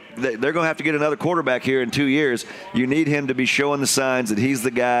 well, they're going to have to get another quarterback here in 2 years. You need him to be showing the signs that he's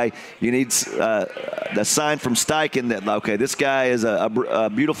the guy. You need the sign from Steichen that, okay, this guy is a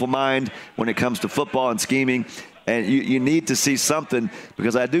beautiful mind when it comes to football and scheming. And you need to see something,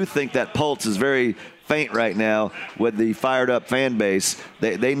 because I do think that pulse is very faint right now with the fired-up fan base.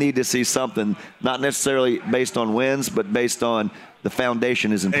 They need to see something, not necessarily based on wins, but based on the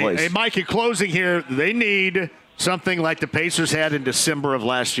foundation is in place. Hey, Mike, in closing here, they need something like the Pacers had in December of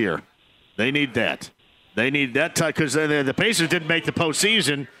last year. They need that. They need that because the Pacers didn't make the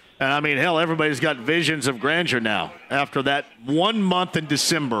postseason. And, I mean, hell, everybody's got visions of grandeur now after that 1 month in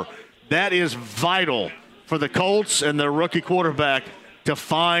December. That is vital for the Colts and their rookie quarterback to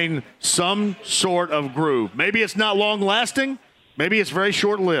find some sort of groove. Maybe it's not long-lasting. Maybe it's very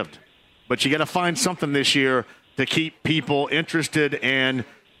short-lived. But you got to find something this year to keep people interested and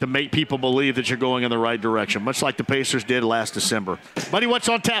to make people believe that you're going in the right direction, much like the Pacers did last December. Buddy, what's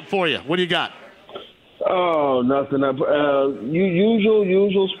on tap for you? What do you got? Oh, nothing.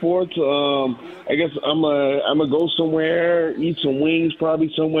 Usual sports. I guess I'm gonna go somewhere, eat some wings,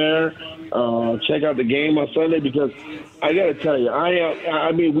 probably somewhere. Check out the game on Sunday, because I gotta tell you,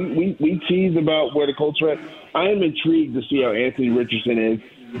 I mean, we tease about where the Colts are at. I am intrigued to see how Anthony Richardson is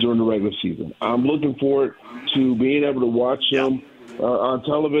during the regular season. I'm looking forward to being able to watch him on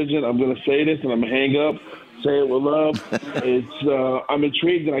television. I'm gonna say this, and I'm gonna hang up. Say it with love. I'm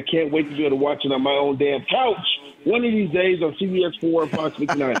intrigued, and I can't wait to be able to watch it on my own damn couch one of these days on CBS 4 and Fox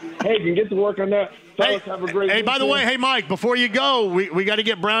 59. Hey, can you get to work on that? Fellas, have a great weekend. By the way, hey, Mike, before you go, we got to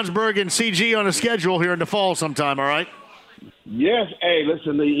get Brownsburg and CG on a schedule here in the fall sometime, all right? Yes. Hey,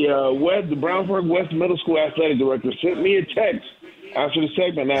 listen, the Brownsburg West Middle School athletic director sent me a text after the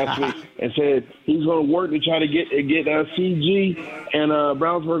segment last week and said he's going to work to try to get CG and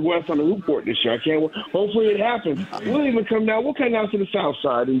Brownsburg West on the hoop court this year. I can't wait. Hopefully it happens. We'll come down to the south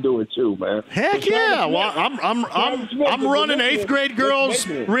side and do it too, man. Heck yeah! Well, I'm running 8th grade girls'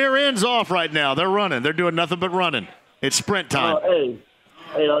 rear ends off right now. They're running. They're doing nothing but running. It's sprint time. Hey,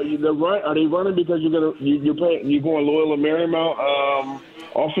 are they running because you're going Loyola Marymount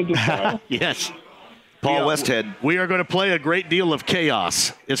offensive style? Yes. Paul Westhead. We are going to play a great deal of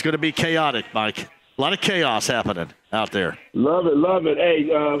chaos. It's going to be chaotic, Mike. A lot of chaos happening out there. Love it. Hey,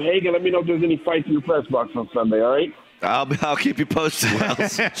 Hagan, let me know if there's any fights in the press box on Sunday, all right? I'll keep you posted,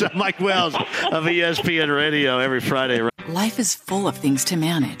 Wells. So Mike Wells of ESPN Radio every Friday. Life is full of things to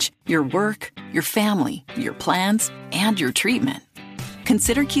manage. Your work, your family, your plans, and your treatment.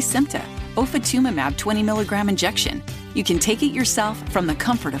 Consider Kesimpta, ofatumumab 20 milligram injection. You can take it yourself from the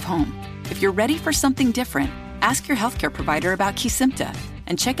comfort of home. If you're ready for something different, ask your healthcare provider about Kesimpta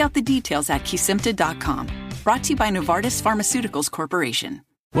and check out the details at kesimpta.com. Brought to you by Novartis Pharmaceuticals Corporation.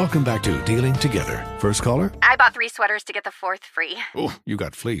 Welcome back to Dealing Together. First caller? I bought 3 sweaters to get the 4th free. Oh, you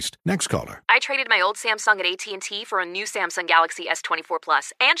got fleeced. Next caller. I traded my old Samsung at AT&T for a new Samsung Galaxy S24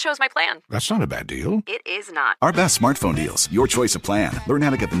 Plus and chose my plan. That's not a bad deal. It is not. Our best smartphone deals. Your choice of plan. Learn how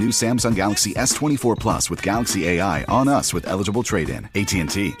to get the new Samsung Galaxy S24 Plus with Galaxy AI on us with eligible trade-in.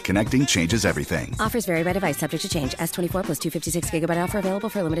 AT&T. Connecting changes everything. Offers vary by device. Subject to change. S24 plus 256 gigabyte offer available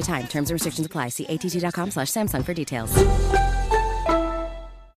for a limited time. Terms and restrictions apply. See att.com/Samsung for details.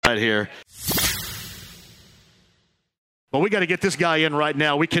 Right here. Well, we got to get this guy in right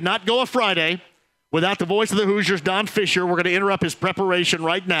now. We cannot go a Friday without the voice of the Hoosiers, Don Fisher. We're going to interrupt his preparation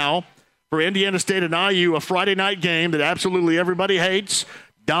right now for Indiana State and IU, a Friday night game that absolutely everybody hates.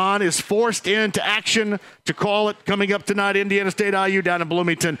 Don is forced into action to call it coming up tonight, Indiana State IU down in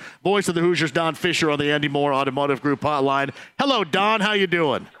Bloomington. Voice of the Hoosiers, Don Fisher on the Andy Moore Automotive Group hotline. Hello, Don. How you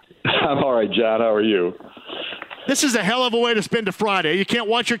doing? I'm all right, John. How are you? This is a hell of a way to spend a Friday. You can't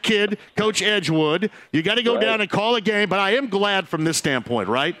watch your kid, Coach Edgewood. You got to go down and call a game. But I am glad from this standpoint,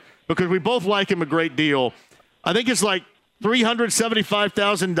 right? Because we both like him a great deal. I think it's like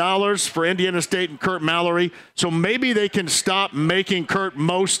 $375,000 for Indiana State and Kurt Mallory. So maybe they can stop making Kurt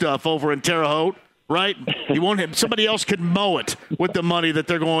mow stuff over in Terre Haute, right? You won't have, somebody else could mow it with the money that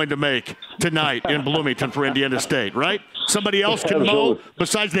they're going to make tonight in Bloomington for Indiana State, right? Somebody else can mow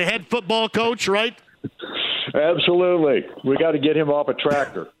besides the head football coach, right? Absolutely. We got to get him off a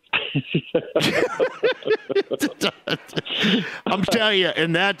tractor. I'm telling you,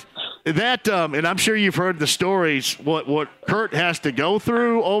 and and I'm sure you've heard the stories. What Kurt has to go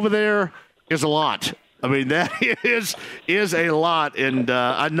through over there is a lot. I mean, that is a lot, and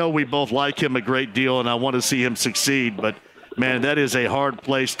I know we both like him a great deal, and I want to see him succeed. But man, that is a hard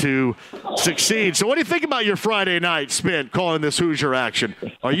place to succeed. So, what do you think about your Friday night spent calling this Hoosier action?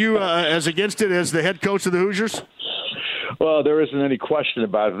 Are you as against it as the head coach of the Hoosiers? Well, there isn't any question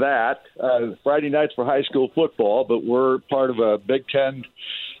about that. Friday nights for high school football, but we're part of a Big Ten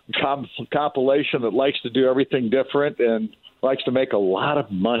compilation that likes to do everything different and likes to make a lot of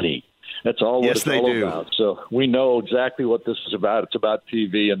money. That's all what it's all about. So we know exactly what this is about. It's about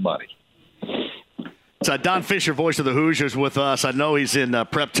TV and money. So Don Fisher, voice of the Hoosiers, with us. I know he's in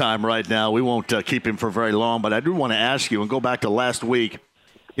prep time right now. We won't keep him for very long, but I do want to ask you and go back to last week.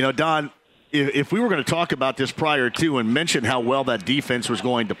 You know, Don, if we were going to talk about this prior to and mention how well that defense was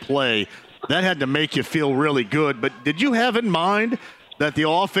going to play, that had to make you feel really good. But did you have in mind that the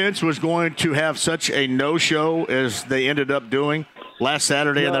offense was going to have such a no-show as they ended up doing last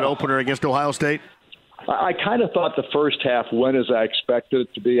Saturday in that opener against Ohio State? I kind of thought the first half went as I expected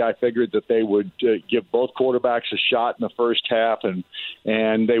it to be. I figured that they would give both quarterbacks a shot in the first half and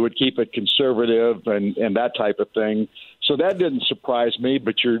they would keep it conservative and that type of thing. So that didn't surprise me,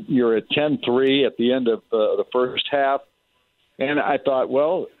 but you're at 10-3 at the end of the first half. And I thought,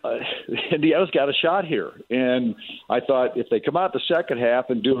 well, Indiana's got a shot here. And I thought if they come out the second half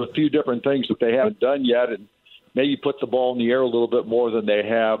and do a few different things that they haven't done yet and maybe put the ball in the air a little bit more than they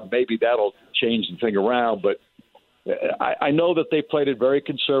have, maybe that'll change the thing around. But I know that they played it very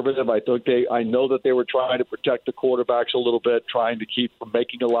conservative. I know that they were trying to protect the quarterbacks a little bit, trying to keep from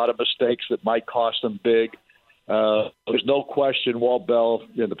making a lot of mistakes that might cost them big. There's no question Walt Bell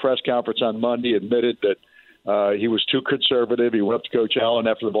in the press conference on Monday admitted that he was too conservative. He went up to Coach Allen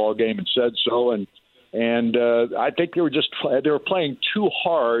after the ball game and said so. And I think they were playing too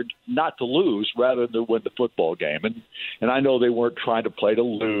hard not to lose rather than win the football game. And I know they weren't trying to play to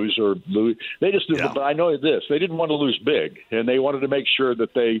lose or lose. They just didn't. Yeah. But I know this: they didn't want to lose big, and they wanted to make sure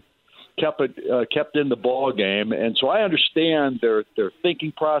that they kept in the ball game. And so I understand their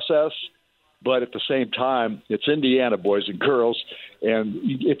thinking process. But at the same time, it's Indiana, boys and girls, and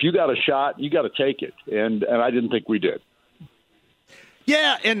if you got a shot, you got to take it. And I didn't think we did.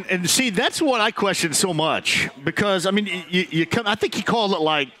 Yeah, and see, that's what I question so much because, I mean, I think he called it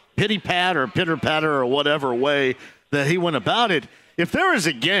like pity-pat or pitter-patter or whatever way that he went about it. If there is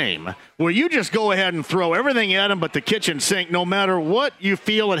a game where you just go ahead and throw everything at him but the kitchen sink, no matter what you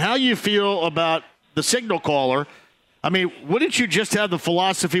feel and how you feel about the signal caller, I mean, wouldn't you just have the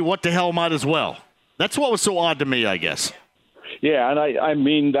philosophy, what the hell, might as well? That's what was so odd to me, I guess. Yeah, and I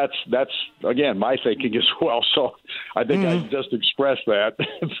mean, that's again, my thinking as well. So I think I just expressed that.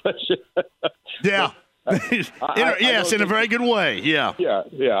 Yeah. Yes, in a very good way. Yeah.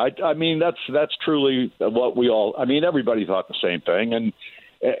 Yeah. I mean, that's truly what we all – I mean, everybody thought the same thing. And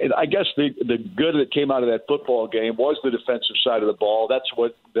I guess the good that came out of that football game was the defensive side of the ball. That's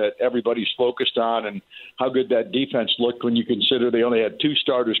what that everybody's focused on and how good that defense looked when you consider they only had two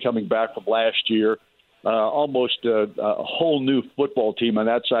starters coming back from last year. Almost a whole new football team on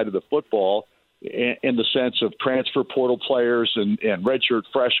that side of the football in the sense of transfer portal players and redshirt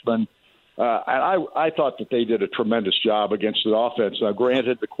freshmen. And I thought that they did a tremendous job against the offense. Now,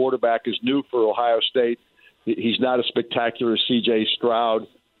 granted, the quarterback is new for Ohio State. He's not as spectacular as C.J. Stroud,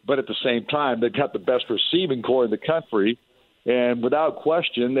 but at the same time, they've got the best receiving core in the country. And without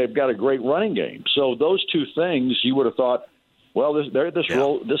question, they've got a great running game. So those two things, you would have thought, well, this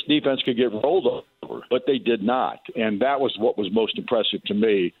defense could get rolled over, but they did not. And that was what was most impressive to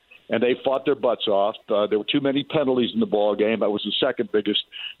me. And they fought their butts off. There were too many penalties in the ball game. That was the second biggest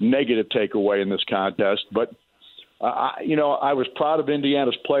negative takeaway in this contest. But, I was proud of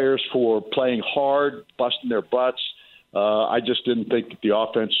Indiana's players for playing hard, busting their butts. I just didn't think the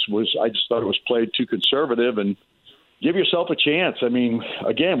offense was – I just thought it was played too conservative. And give yourself a chance. I mean,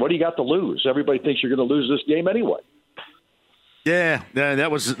 again, what do you got to lose? Everybody thinks you're going to lose this game anyway. Yeah, that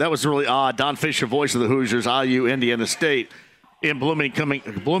was really odd. Don Fisher, voice of the Hoosiers, IU, Indiana State, in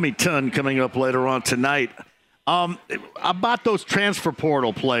Bloomington coming up later on tonight. About those transfer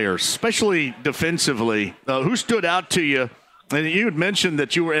portal players, especially defensively, who stood out to you? And you had mentioned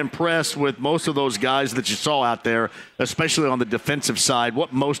that you were impressed with most of those guys that you saw out there, especially on the defensive side.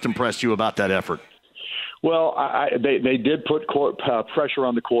 What most impressed you about that effort? Well, they did put pressure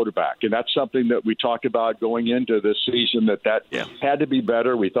on the quarterback, and that's something that we talked about going into this season, that had to be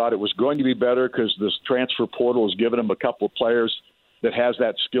better. We thought it was going to be better because this transfer portal has given them a couple of players that has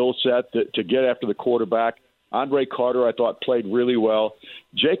that skill set to get after the quarterback. Andre Carter, I thought, played really well.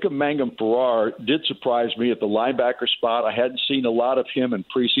 Jacob Mangum-Farrar did surprise me at the linebacker spot. I hadn't seen a lot of him in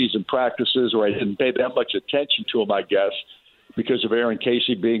preseason practices, or I didn't pay that much attention to him, I guess, because of Aaron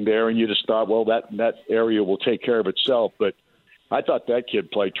Casey being there, and you just thought, well, that area will take care of itself. But I thought that kid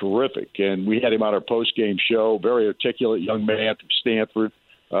played terrific, and we had him on our post-game show, very articulate young man from Stanford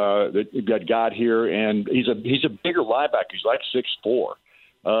that got here, and he's a bigger linebacker. He's like 6'4".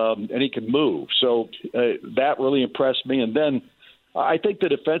 And he can move. So that really impressed me. And then I think the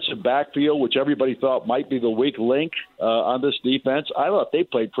defensive backfield, which everybody thought might be the weak link on this defense, I thought they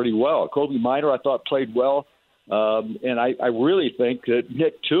played pretty well. Kobe Minor, I thought, played well. And I really think that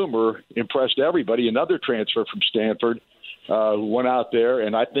Nick Toomer impressed everybody, another transfer from Stanford, who went out there.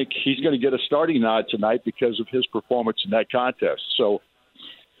 And I think he's going to get a starting nod tonight because of his performance in that contest. So,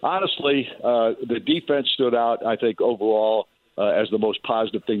 honestly, the defense stood out, I think, overall, as the most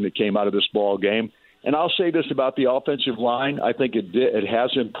positive thing that came out of this ball game. And I'll say this about the offensive line. I think it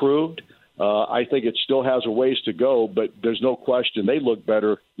has improved. I think it still has a ways to go, but there's no question they looked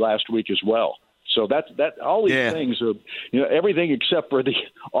better last week as well. So that all these things are, everything except for the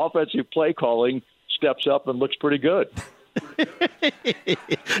offensive play calling steps up and looks pretty good.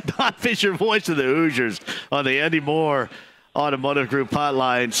 Don Fisher, voice of the Hoosiers on the Andy Moore Automotive Group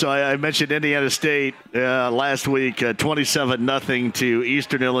hotline. So I mentioned Indiana State last week, 27-0 to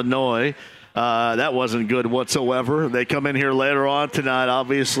Eastern Illinois. That wasn't good whatsoever. They come in here later on tonight,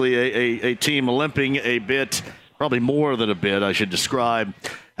 obviously a team limping a bit, probably more than a bit, I should describe.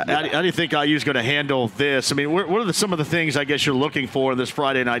 How do you think IU's going to handle this? I mean, what are some of the things I guess you're looking for in this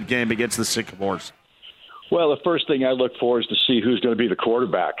Friday night game against the Sycamores? Well, the first thing I look for is to see who's going to be the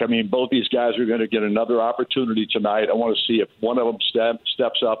quarterback. I mean, both these guys are going to get another opportunity tonight. I want to see if one of them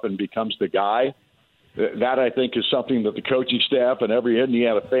steps up and becomes the guy. That, I think, is something that the coaching staff and every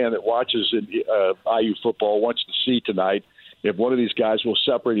Indiana fan that watches IU football wants to see tonight. If one of these guys will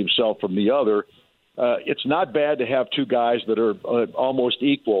separate himself from the other, it's not bad to have two guys that are almost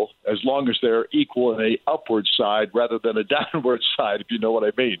equal, as long as they're equal in a upward side rather than a downward side, if you know what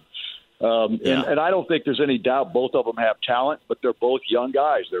I mean. And I don't think there's any doubt both of them have talent, but they're both young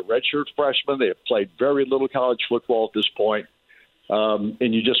guys. They're redshirt freshmen. They have played very little college football at this point.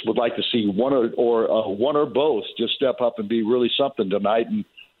 And you just would like to see one or both just step up and be really something tonight. And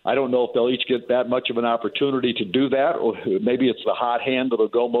I don't know if they'll each get that much of an opportunity to do that, or maybe it's the hot hand that'll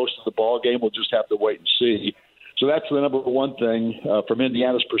go most of the ball game. We'll just have to wait and see. So that's the number one thing from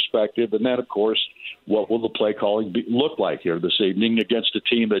Indiana's perspective. And then, of course, what will the play calling look like here this evening against a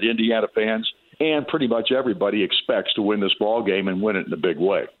team that Indiana fans and pretty much everybody expects to win this ball game and win it in a big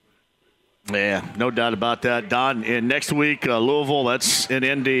way. Yeah, no doubt about that, Don. And next week, Louisville, that's in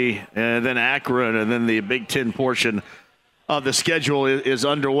Indy, and then Akron, and then the Big Ten portion of the schedule is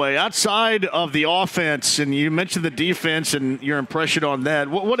underway. Outside of the offense, and you mentioned the defense and your impression on that,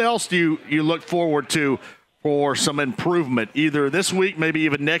 what else do you look forward to for some improvement, either this week, maybe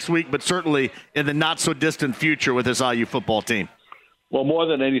even next week, but certainly in the not-so-distant future with this IU football team? Well, more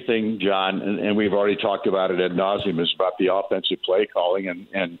than anything, John, and we've already talked about it ad nauseum, is about the offensive play calling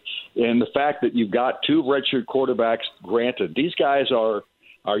and the fact that you've got two redshirt quarterbacks. Granted, these guys are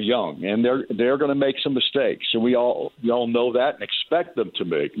young, and they're going to make some mistakes, and we all know that and expect them to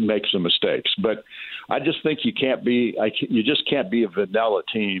make some mistakes. But I just think you just can't be a vanilla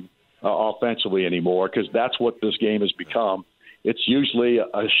team offensively anymore, because that's what this game has become. It's usually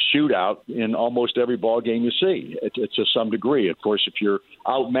a shootout in almost every ball game you see. It's to some degree. Of course, if you're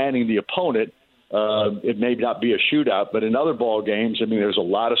outmanning the opponent, it may not be a shootout. But in other ball games, I mean, there's a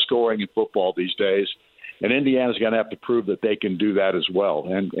lot of scoring in football these days, and Indiana's going to have to prove that they can do that as well.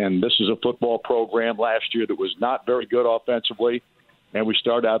 And this is a football program last year that was not very good offensively, and we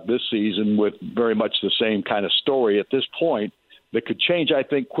start out this season with very much the same kind of story at this point. That could change, I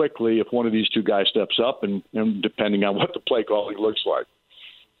think, quickly if one of these two guys steps up, and depending on what the play calling looks like.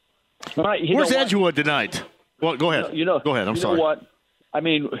 Right, where's Edgewood tonight? Well, go ahead. Go ahead. I'm sorry. You know what? I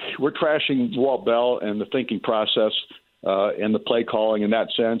mean, we're trashing Walt Bell and the thinking process and the play calling in that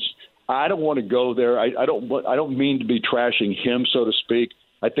sense. I don't want to go there. I don't mean to be trashing him, so to speak.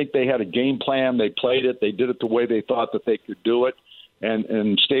 I think they had a game plan. They played it. They did it the way they thought that they could do it,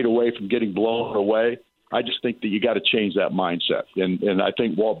 and stayed away from getting blown away. I just think that you got to change that mindset, and I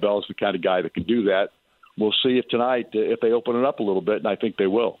think Walt Bell is the kind of guy that can do that. We'll see if tonight if they open it up a little bit, and I think they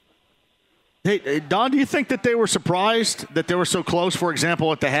will. Hey, Don, do you think that they were surprised that they were so close, for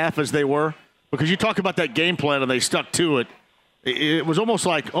example, at the half as they were? Because you talk about that game plan and they stuck to it. It was almost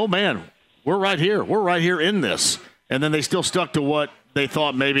like, oh, man, we're right here. We're right here in this. And then they still stuck to what they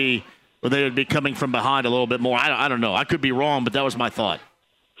thought maybe they would be coming from behind a little bit more. I don't know. I could be wrong, but that was my thought.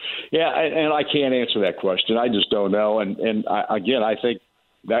 Yeah, and I can't answer that question. I just don't know. And I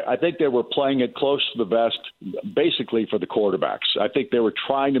think they were playing it close to the vest, basically for the quarterbacks. I think they were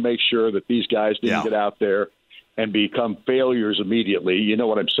trying to make sure that these guys didn't get out there and become failures immediately. You know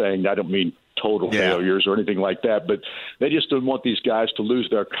what I'm saying? I don't mean total failures or anything like that, but they just didn't want these guys to lose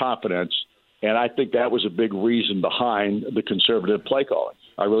their confidence. And I think that was a big reason behind the conservative play calling.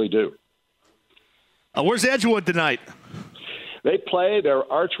 I really do. Where's Edgewood tonight? They play their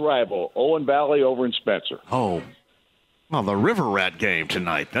arch rival, Owen Valley, over in Spencer. Oh, well, the River Rat game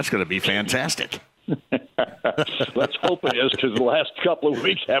tonight. That's going to be fantastic. Let's hope it is, because the last couple of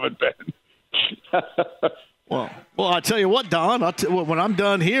weeks haven't been. Well, I'll tell you what, Don. When I'm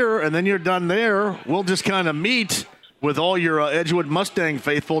done here and then you're done there, we'll just kind of meet with all your Edgewood Mustang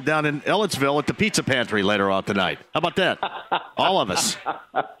faithful down in Ellettsville at the Pizza Pantry later on tonight. How about that? All of us.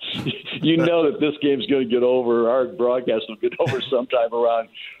 You know that this game's going to get over. Our broadcast will get over sometime around,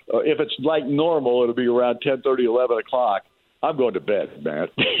 if it's like normal, it'll be around 10:30, 11 o'clock. I'm going to bed, man.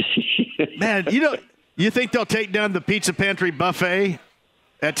 Man, you think they'll take down the Pizza Pantry buffet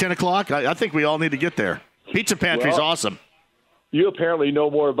at 10 o'clock? I think we all need to get there. Pizza Pantry's awesome. You apparently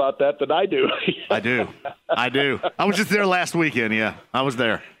know more about that than I do. I do. I was just there last weekend, yeah. I was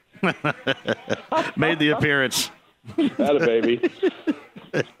there. Made the appearance. That a baby.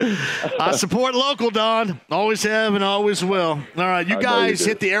 I support local, Don. Always have and always will. All right, you guys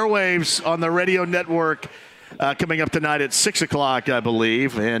hit the airwaves on the radio network coming up tonight at 6 o'clock, I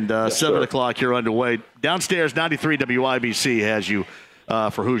believe, and 7 o'clock you're underway. Downstairs, 93 WIBC has you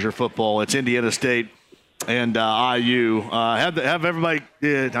for Hoosier football. It's Indiana State and IU. Have everybody,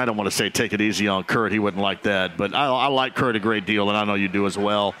 I don't want to say take it easy on Kurt. He wouldn't like that. But I like Kurt a great deal, and I know you do as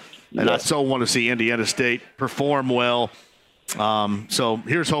well. And I so want to see Indiana State perform well. So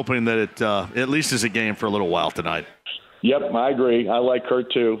here's hoping that it at least is a game for a little while tonight. Yep, I agree. I like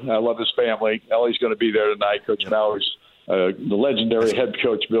Kurt, too. I love his family. Ellie's going to be there tonight. Coach Mallory's, the legendary head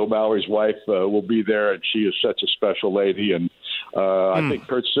coach, Bill Mallory's wife, will be there, and she is such a special lady. And I think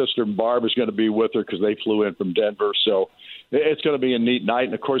Kurt's sister, Barb, is going to be with her because they flew in from Denver. So it's going to be a neat night.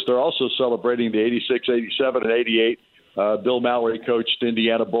 And, of course, they're also celebrating the 86, 87, and 88 Bill Mallory coached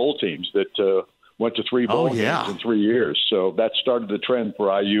Indiana Bowl teams that went to 3 bowl games in 3 years. So that started the trend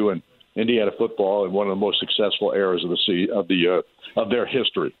for IU and Indiana football in one of the most successful eras of their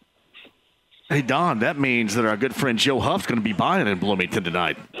history. Hey, Don, that means that our good friend Joe Huff's going to be buying in Bloomington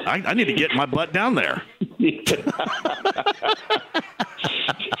tonight. I need to get my butt down there.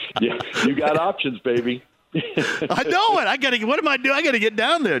 Yeah, you got options, baby. I know it. What am I doing? I got to get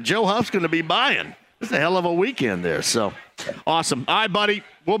down there. Joe Huff's going to be buying. It's a hell of a weekend there. So awesome. All right, buddy.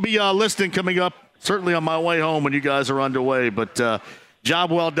 We'll be listening coming up, certainly on my way home when you guys are underway. But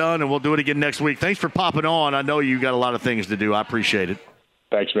job well done, and we'll do it again next week. Thanks for popping on. I know you got a lot of things to do. I appreciate it.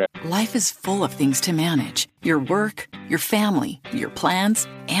 Thanks, man. Life is full of things to manage. Your work, your family, your plans,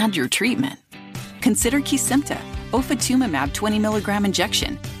 and your treatment. Consider Kesimpta, ofatumumab 20 milligram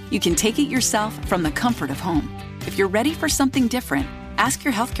injection. You can take it yourself from the comfort of home. If you're ready for something different, ask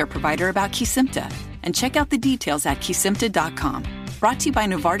your healthcare provider about Kesimpta and check out the details at kesimpta.com. Brought to you by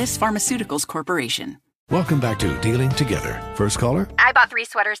Novartis Pharmaceuticals Corporation. Welcome back to Dealing Together. First caller? I bought 3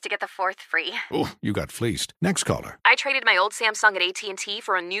 sweaters to get the 4th free. Oh, you got fleeced. Next caller. I traded my old Samsung at AT&T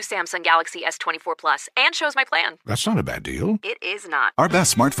for a new Samsung Galaxy S24 Plus and shows my plan. That's not a bad deal. It is not. Our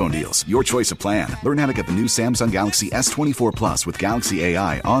best smartphone deals. Your choice of plan. Learn how to get the new Samsung Galaxy S24 Plus with Galaxy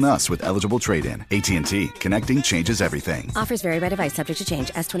AI on us with eligible trade-in. AT&T. Connecting changes everything. Offers vary by device. Subject to change.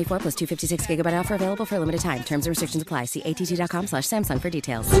 S24 plus 256 gigabyte offer available for a limited time. Terms and restrictions apply. See att.com/Samsung for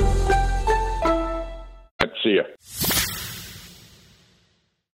details. See ya.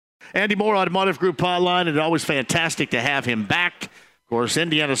 Andy Moore, Automotive Group Hotline, and always fantastic to have him back. Of course,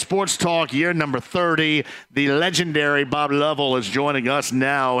 Indiana Sports Talk, year number 30. The legendary Bob Lovell is joining us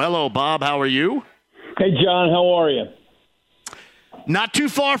now. Hello, Bob. How are you? Hey, John. How are you? Not too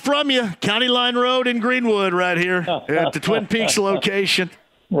far from you. County Line Road in Greenwood right here at the Twin Peaks location.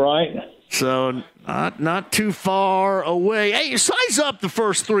 Right. So not too far away. Hey, size up the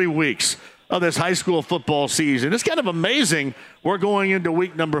first 3 weeks of this high school football season. It's kind of amazing we're going into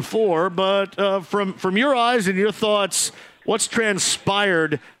week number 4, but from your eyes and your thoughts, what's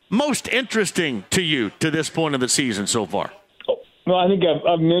transpired most interesting to you to this point of the season so far? Well, I think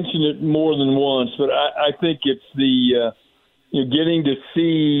I've mentioned it more than once, but I think it's the getting to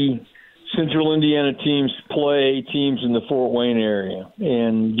see Central Indiana teams play teams in the Fort Wayne area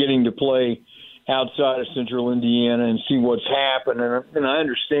and getting to play outside of Central Indiana and see what's happened. And I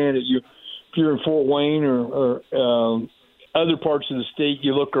understand that if you're in Fort Wayne or other parts of the state,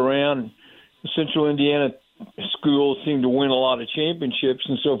 you look around, Central Indiana schools seem to win a lot of championships,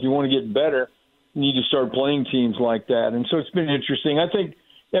 and so if you want to get better, you need to start playing teams like that. And so it's been interesting. I think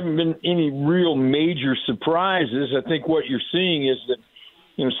there haven't been any real major surprises. I think what you're seeing is that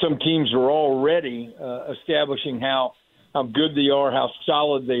some teams are already establishing how good they are, how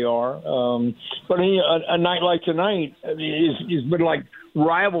solid they are. But a night like tonight is been like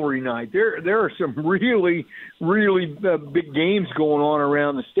rivalry night. There are some really, really big games going on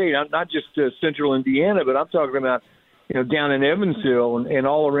around the state. Not just Central Indiana, but I'm talking about down in Evansville and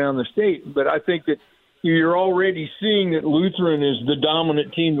all around the state. But I think that you're already seeing that Lutheran is the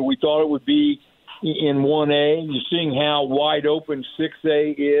dominant team that we thought it would be in 1A. You're seeing how wide open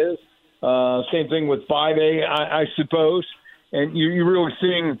 6A is. Same thing with 5A, I suppose. And you're really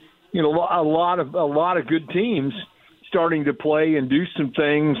seeing a lot of good teams starting to play and do some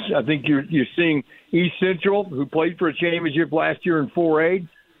things. I think you're seeing East Central, who played for a championship last year in 4A,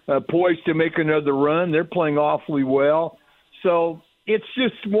 poised to make another run. They're playing awfully well. So it's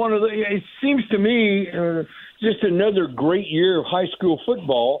just it seems to me, just another great year of high school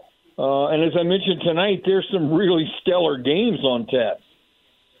football. And as I mentioned tonight, there's some really stellar games on tap.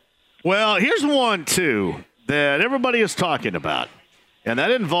 Well, here's one, too, that everybody is talking about, and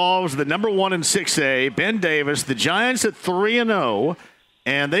that involves the number 1 in 6A, Ben Davis, the Giants at 3-0,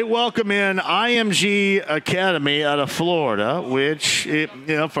 and they welcome in IMG Academy out of Florida, which,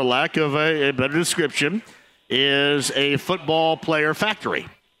 for lack of a better description, is a football player factory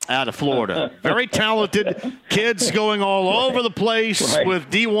out of Florida. Very talented kids going all over the place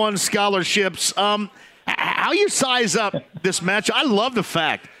with D1 scholarships. How you size up this match? I love the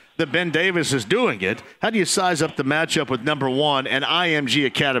fact that Ben Davis is doing it. How do you size up the matchup with number 1 and IMG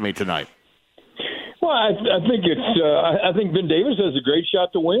Academy tonight? Well, I think I think Ben Davis has a great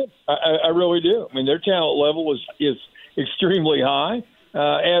shot to win. I really do. I mean, their talent level is extremely high,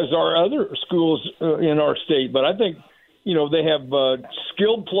 as are other schools in our state. But I think they have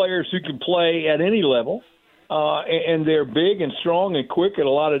skilled players who can play at any level, and they're big and strong and quick at a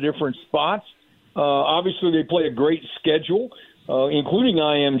lot of different spots. Obviously, they play a great schedule, including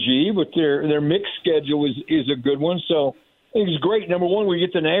IMG, but their mixed schedule is a good one. So I think it's great. Number one, we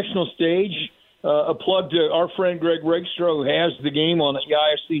get the national stage. A plug to our friend Greg Ragstra, who has the game on the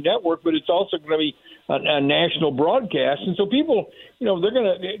IFC network, but it's also going to be a national broadcast. And so people,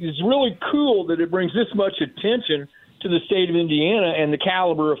 it's really cool that it brings this much attention to the state of Indiana and the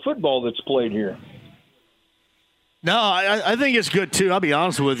caliber of football that's played here. No, I think it's good, too. I'll be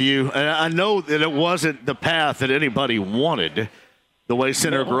honest with you. And I know that it wasn't the path that anybody wanted, the way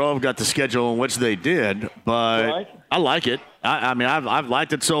Center Grove got the schedule in which they did, but I like it. I mean, I've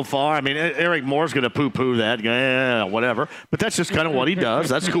liked it so far. I mean, Eric Moore's going to poo-poo that, whatever. But that's just kind of what he does.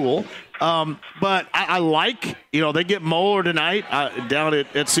 That's cool. But I like, they get Moeller tonight down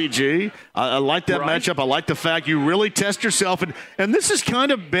at CG. I like that matchup. I like the fact you really test yourself. And this has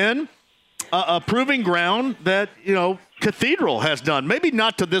kind of been a proving ground that, Cathedral has done. Maybe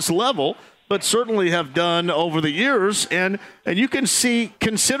not to this level, but certainly have done over the years. And you can see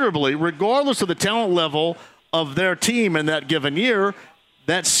considerably, regardless of the talent level of their team in that given year,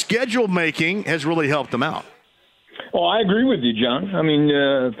 that schedule making has really helped them out. Well, I agree with you, John. I mean,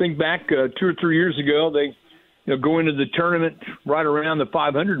 think back 2 or 3 years ago, they go into the tournament right around the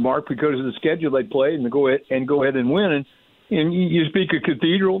 500 mark because of the schedule they played, and go ahead and win. And you speak of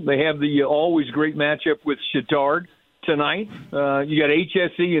Cathedral, they have the always great matchup with Chittard tonight. You got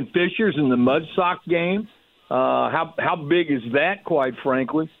HSE and Fishers in the Mud Sock game. How big is that, quite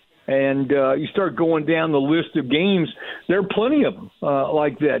frankly? And you start going down the list of games, there are plenty of them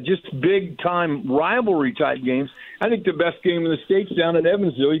like that, just big-time rivalry-type games. I think the best game in the state's down in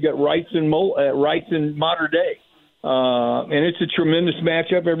Evansville. You got Wrights and Mater Dei. And it's a tremendous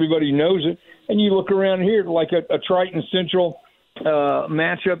matchup. Everybody knows it. And you look around here, like a Triton Central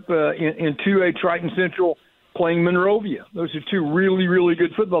matchup in 2A, Triton Central playing Monrovia. Those are two really, really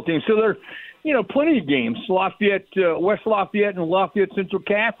good football teams. So they're plenty of games. Lafayette, West Lafayette and Lafayette Central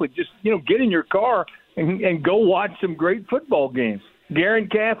Catholic. Just, get in your car and go watch some great football games. Guerin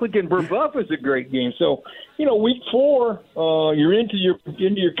Catholic and Brebeuf is a great game. So, week 4, you're into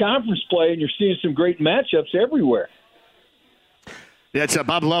your conference play and you're seeing some great matchups everywhere. Yeah, it's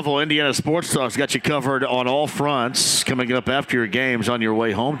Bob Lovell, Indiana Sports Talk's got you covered on all fronts coming up after your games on your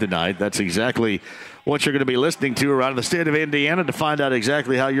way home tonight. That's exactly what you're going to be listening to around the state of Indiana to find out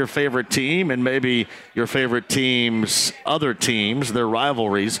exactly how your favorite team and maybe your favorite team's other teams, their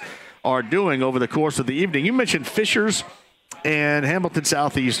rivalries, are doing over the course of the evening. You mentioned Fishers and Hamilton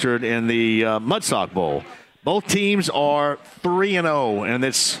Southeastern in the Mudsock Bowl. Both teams are 3-0, and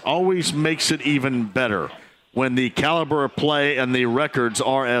this always makes it even better when the caliber of play and the records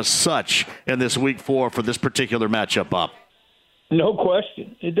are as such in this Week 4 for this particular matchup, Bob. No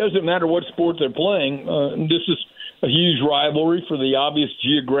question. It doesn't matter what sport they're playing. This is a huge rivalry for the obvious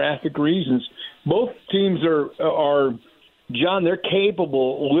geographic reasons. Both teams are John, they're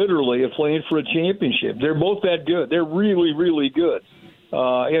capable, literally, of playing for a championship. They're both that good. They're really, really good.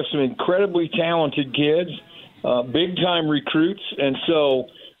 You have some incredibly talented kids, big-time recruits, and so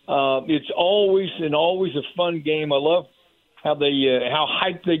it's always a fun game. I love how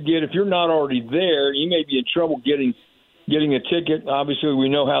hyped they get. If you're not already there, you may be in trouble getting a ticket. Obviously, we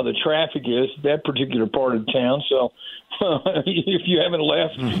know how the traffic is that particular part of town. So if you haven't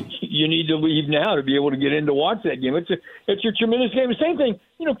left, you need to leave now to be able to get in to watch that game. It's a tremendous game. The same thing,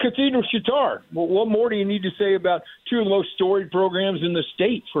 Cathedral Chittard. Well, what more do you need to say about two of the most storied programs in the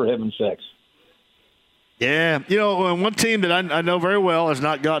state, for heaven's sakes? Yeah, one team that I know very well has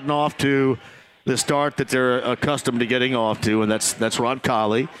not gotten off to the start that they're accustomed to getting off to, and that's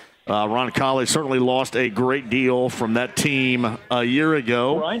Roncalli. Roncalli certainly lost a great deal from that team a year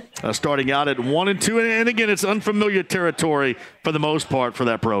ago, right. Starting out at 1-2, and again, it's unfamiliar territory for the most part for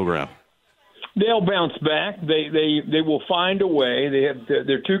that program. They'll bounce back. They will find a way.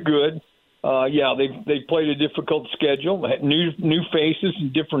 They're too good. They played a difficult schedule, new faces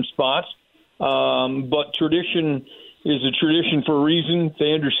in different spots. But tradition is a tradition for a reason.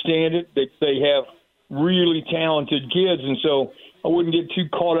 They understand it. They have really talented kids, and so I wouldn't get too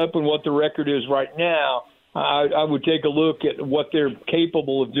caught up in what the record is right now. I would take a look at what they're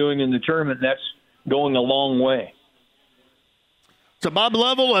capable of doing in the tournament. That's going a long way. So, Bob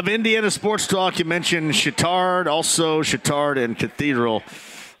Level of Indiana Sports Talk, you mentioned Chittard. Also, Chittard and Cathedral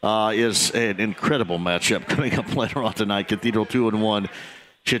is an incredible matchup coming up later on tonight. Cathedral 2-1.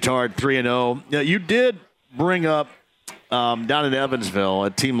 Chittard 3-0. Now, you did bring up down in Evansville a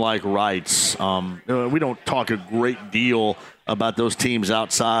team like Wrights. We don't talk a great deal about those teams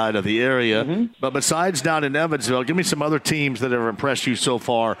outside of the area, but besides down in Evansville, give me some other teams that have impressed you so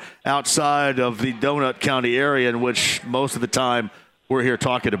far outside of the Donut County area, in which most of the time we're here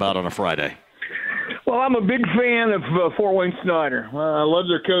talking about on a Friday. Well, I'm a big fan of Fort Wayne Snyder. I love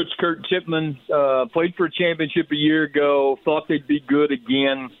their coach, Kurt Chipman. Played for a championship a year ago. Thought they'd be good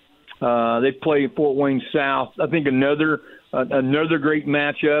again. They play Fort Wayne South. I think another great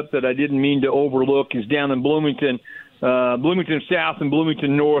matchup that I didn't mean to overlook is down in Bloomington. Bloomington South and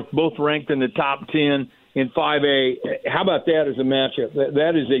Bloomington North, both ranked in the top 10 in 5A. How about that as a matchup?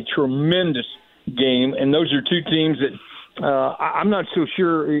 That is a tremendous game, and those are two teams that I'm not so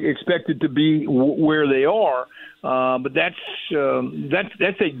sure expected to be where they are, but that's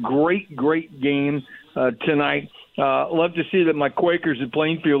a great game tonight. Love to see that my Quakers at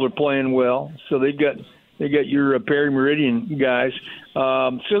Plainfield are playing well, so they got your Perry Meridian guys.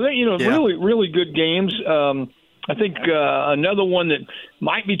 So they really good games. I think another one that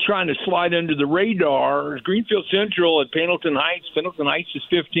might be trying to slide under the radar is Greenfield Central at Pendleton Heights. Pendleton Heights is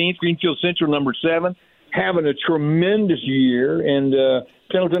 15th. Greenfield Central number 7. Having a tremendous year, and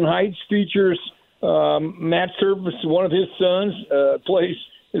Pendleton Heights features Matt Service, one of his sons, plays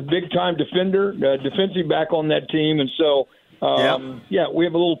a big-time defender, defensive back on that team, and so, we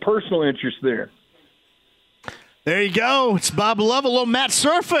have a little personal interest there. There you go. It's Bob Love, a little Matt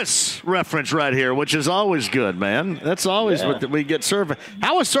Surface reference right here, which is always good, man. That's always what we get Surface.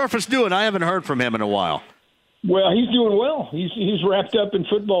 How is Surface doing? I haven't heard from him in a while. Well, he's doing well. He's wrapped up in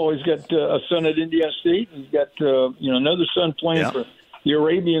football. He's got a son at Indiana State. He's got another son playing for the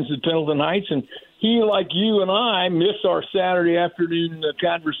Arabians at Pendleton Heights, and he, like you and I, miss our Saturday afternoon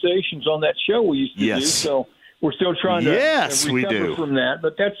conversations on that show we used to do. So we're still trying to recover from that,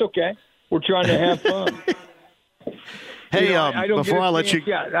 but that's okay. We're trying to have fun. Hey, before I let you,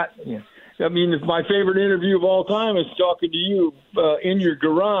 I mean, my favorite interview of all time is talking to you in your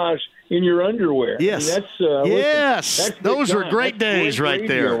garage in your underwear. Yes, I mean, that's those are great days right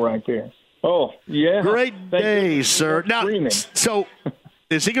there. Right there. Oh, yeah. Great days, sir. Now, so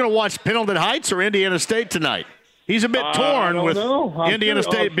is he going to watch Pendleton Heights or Indiana State tonight? He's a bit torn with Indiana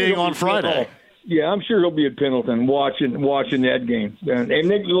State being on Friday. Yeah, I'm sure he'll be at Pendleton watching that game. And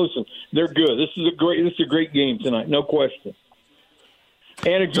listen, they're good. This is a great game tonight, no question.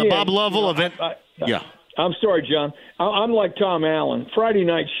 And again, so Bob Lovell event. I'm sorry, John. I'm like Tom Allen. Friday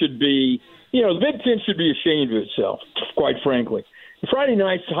night should be, the Big Ten should be ashamed of itself, quite frankly. Friday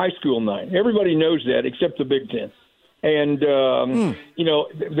night's high school night. Everybody knows that except the Big Ten. And,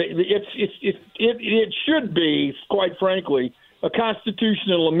 it should be, quite frankly, a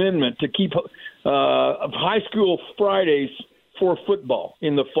constitutional amendment to keep high school Fridays for football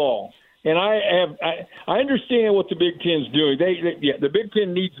in the fall. And I understand what the Big Ten's doing. The Big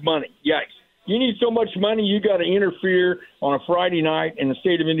Ten needs money. Yes, you need so much money, you got to interfere on a Friday night in the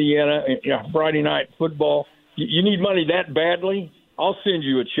state of Indiana, Friday night football. You need money that badly? I'll send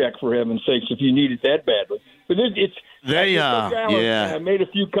you a check, for heaven's sakes, if you need it that badly. But I made a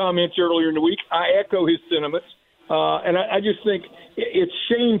few comments earlier in the week. I echo his sentiments. And I just think it's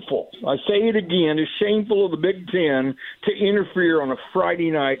shameful. I say it again. It's shameful of the Big Ten to interfere on a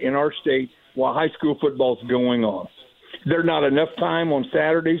Friday night in our state while high school football is going on. There's not enough time on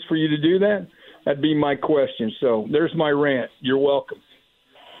Saturdays for you to do that? That'd be my question. So there's my rant. You're welcome.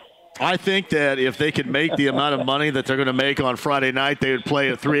 I think that if they could make the amount of money that they're going to make on Friday night, they would play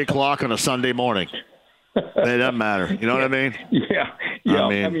at 3 o'clock on a Sunday morning. It doesn't matter. You know what I mean? Yeah.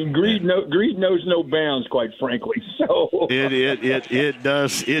 I mean, greed knows no bounds, quite frankly. So it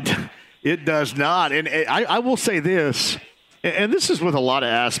does not. And I will say this, and this is with a lot of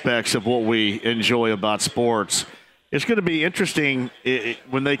aspects of what we enjoy about sports. It's going to be interesting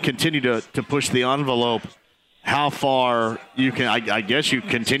when they continue to push the envelope, how far you can. I guess you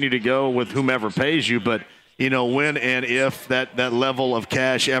continue to go with whomever pays you, but when and if that level of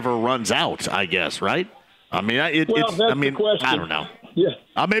cash ever runs out, I guess, right? I mean, the question. I don't know. Yeah,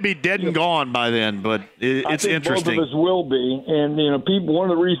 I may be dead and gone by then, but it's interesting. Both of us will be, and people. One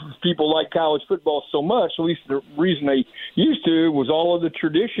of the reasons people like college football so much, at least the reason they used to, was all of the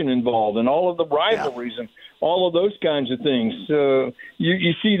tradition involved and all of the rivalries and all of those kinds of things. So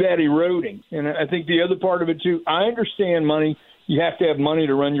you see that eroding, and I think the other part of it too. I understand money. You have to have money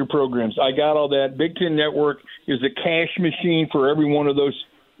to run your programs. I got all that. Big Ten Network is a cash machine for every one of those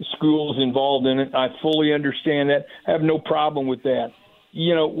schools involved in it. I fully understand that. I have no problem with that.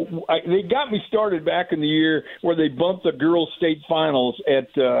 They got me started back in the year where they bumped the girls' state finals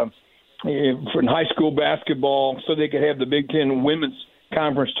for high school basketball so they could have the Big Ten women's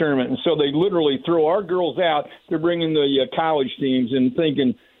conference tournament. And so they literally throw our girls out. They're bringing the college teams and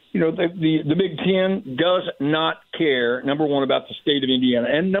thinking, the Big Ten does not care, number one, about the state of Indiana.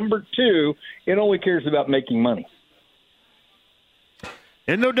 And number two, it only cares about making money.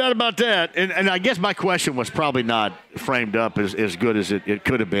 And no doubt about that. And I guess my question was probably not framed up as good as it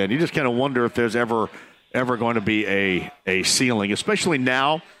could have been. You just kind of wonder if there's ever going to be a ceiling, especially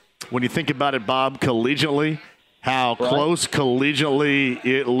now when you think about it, Bob, collegiately, how close collegiately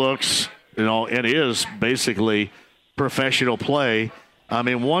it looks, it is basically professional play. I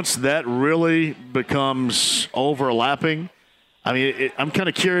mean, once that really becomes overlapping, I'm kind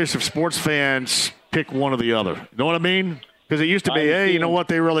of curious if sports fans pick one or the other. You know what I mean? Because it used to be, hey, you know what,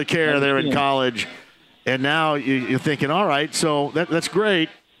 they really care. They're in college. And now you're thinking, all right, so that's great.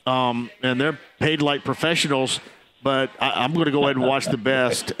 And they're paid like professionals, but I'm going to go ahead and watch the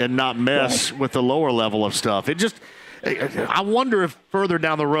best and not mess with the lower level of stuff. I wonder if further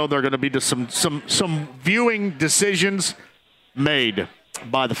down the road there are going to be just some viewing decisions made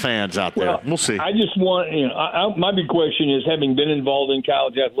by the fans out there. We'll see. I just want, my big question is, having been involved in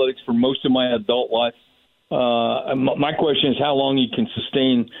college athletics for most of my adult life, my question is how long you can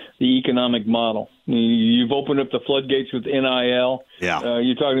sustain the economic model. You've opened up the floodgates with NIL. Yeah.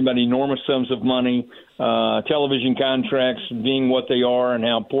 You're talking about enormous sums of money, television contracts being what they are and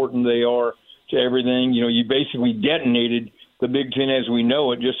how important they are to everything. You basically detonated the Big Ten as we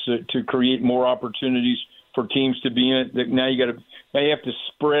know it just to create more opportunities for teams to be in it. Now you have to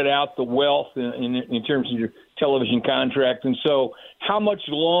spread out the wealth in terms of your television contract. And so how much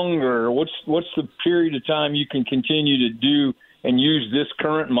longer, what's the period of time you can continue to do and use this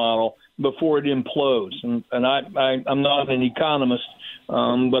current model before it implodes? And I'm not an economist,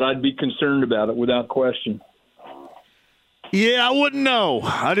 but I'd be concerned about it without question. Yeah, I wouldn't know.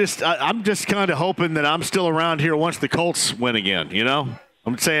 I'm just kind of hoping that I'm still around here once the Colts win again,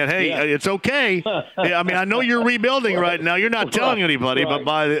 I'm saying, hey, it's okay. I know you're rebuilding right now. You're not telling anybody, but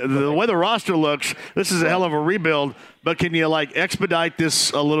by the way the roster looks, this is a hell of a rebuild. But can you, expedite this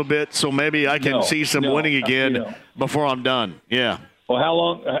a little bit so maybe I can see some winning again before I'm done? Yeah. Well, how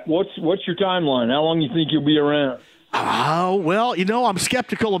long? What's your timeline? How long do you think you'll be around? Oh, well, I'm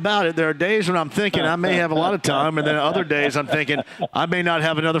skeptical about it. There are days when I'm thinking I may have a lot of time, and then other days I'm thinking I may not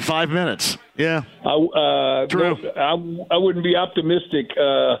have another 5 minutes. Yeah, true. I wouldn't be optimistic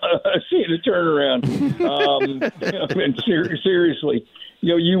seeing a turnaround. Seriously,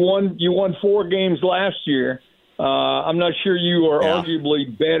 you won 4 games last year. I'm not sure you are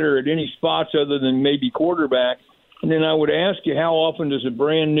arguably better at any spots other than maybe quarterback. And then I would ask you, how often does a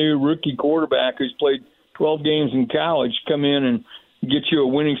brand new rookie quarterback who's played 12 games in college come in and get you a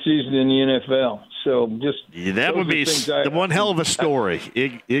winning season in the NFL? So that would be one hell of a story.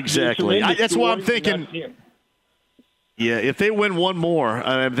 Exactly. That's why I'm thinking. Yeah, if they win one more,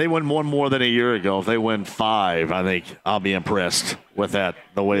 if they win one more than a year ago, if they win 5, I think I'll be impressed with that,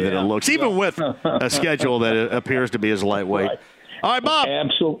 the way that it looks, even with a schedule that appears to be as lightweight. Right. All right, Bob.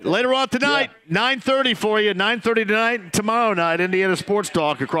 Absolutely. Later on tonight, 9:30 for you. 9:30 tonight, tomorrow night, Indiana Sports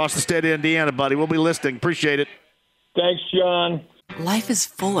Talk across the state of Indiana, buddy. We'll be listening. Appreciate it. Thanks, John. Life is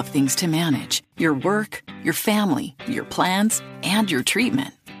full of things to manage. Your work, your family, your plans, and your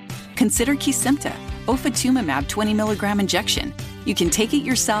treatment. Consider Kesimpta, ofatumumab 20 milligram injection. You can take it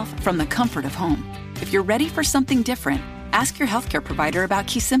yourself from the comfort of home. If you're ready for something different, ask your healthcare provider about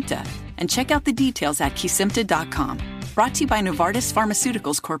Kesimpta and check out the details at kesimpta.com. Brought to you by Novartis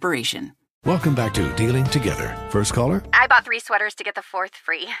Pharmaceuticals Corporation. Welcome back to Dealing Together. First caller? I bought 3 sweaters to get the 4th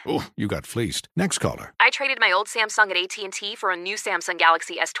free. Oh, you got fleeced. Next caller? I traded my old Samsung at AT&T for a new Samsung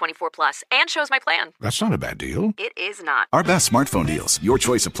Galaxy S24 Plus and chose my plan. That's not a bad deal. It is not. Our best smartphone deals. Your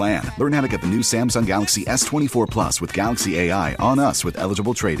choice of plan. Learn how to get the new Samsung Galaxy S24 Plus with Galaxy AI on us with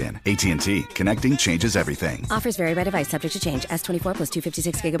eligible trade-in. AT&T. Connecting changes everything. Offers vary by device. Subject to change. S24 plus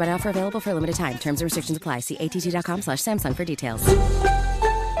 256 gigabyte offer available for a limited time. Terms and restrictions apply. See att.com/Samsung for details.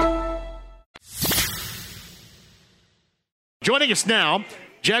 Joining us now,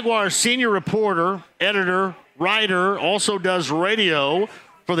 Jaguars senior reporter, editor, writer, also does radio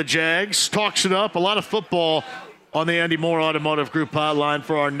for the Jags, talks it up, a lot of football on the Andy Moore Automotive Group hotline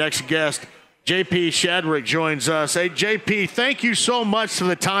for our next guest. JP Shadrick joins us. Hey, JP, thank you so much for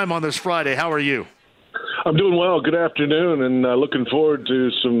the time on this Friday. How are you? I'm doing well. Good afternoon, and looking forward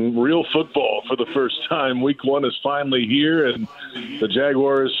to some real football for the first time. Week 1 is finally here, and the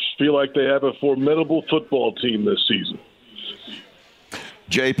Jaguars feel like they have a formidable football team this season.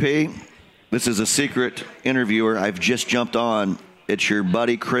 JP, this is a secret interviewer. I've just jumped on. It's your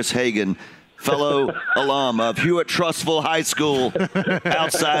buddy Chris Hagan, fellow alum of Hewitt-Trussville High School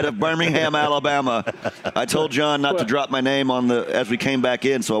outside of Birmingham, Alabama. I told John not to drop my name as we came back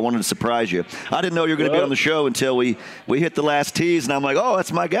in, so I wanted to surprise you. I didn't know you were going to be on the show until we hit the last tease, and I'm like, oh,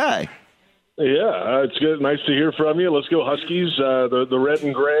 that's my guy. Yeah, it's good. Nice to hear from you. Let's go Huskies. The red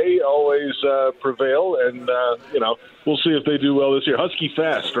and gray always prevail, and we'll see if they do well this year. Husky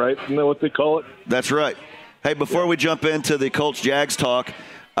fast, right? Isn't that what they call it? That's right. Hey, before we jump into the Colts-Jags talk,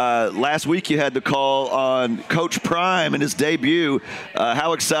 last week you had the call on Coach Prime and his debut.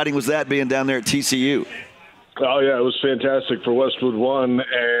 How exciting was that being down there at TCU? Oh, yeah, it was fantastic for Westwood One,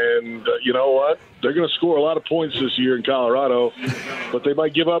 and you know what? They're going to score a lot of points this year in Colorado, but they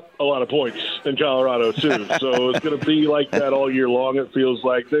might give up a lot of points in Colorado, too. So it's going to be like that all year long, it feels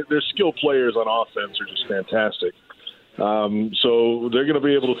like. Their skilled players on offense are just fantastic. So they're going to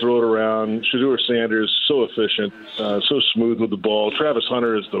be able to throw it around. Shedeur Sanders, so efficient, so smooth with the ball. Travis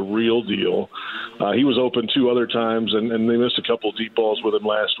Hunter is the real deal. He was open 2 other times, and they missed a couple of deep balls with him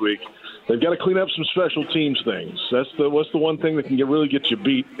last week. They've got to clean up some special teams things. What's the one thing that can really get you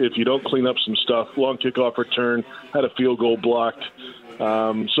beat if you don't clean up some stuff. Long kickoff return, had a field goal blocked.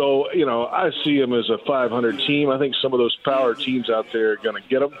 I see him as a 500 team. I think some of those power teams out there are going to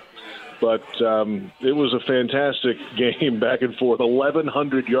get them. But it was a fantastic game back and forth,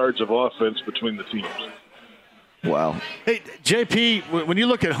 1,100 yards of offense between the teams. Wow. Hey, JP, when you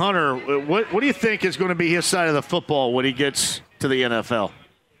look at Hunter, what do you think is going to be his side of the football when he gets to the NFL?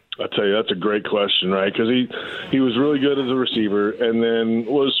 I'll tell you, that's a great question, right? Because he was really good as a receiver and then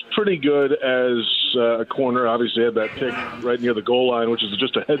was pretty good as a corner. Obviously had that pick right near the goal line, which is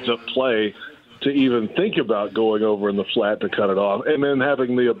just a heads-up play to even think about going over in the flat to cut it off. And then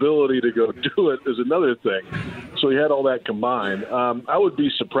having the ability to go do it is another thing. So he had all that combined. I would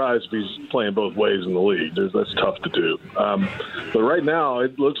be surprised if he's playing both ways in the league. That's tough to do. But right now,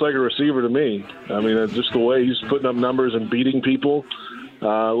 it looks like a receiver to me. I mean, just the way he's putting up numbers and beating people.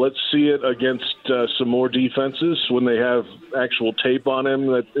 Let's see it against some more defenses when they have actual tape on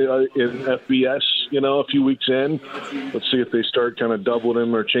him in FBS, a few weeks in. Let's see if they start kind of doubling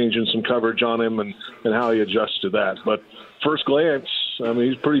him or changing some coverage on him and how he adjusts to that. But first glance, I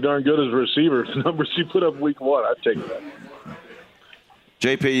mean, he's pretty darn good as a receiver. The numbers he put up week 1, I'd take that.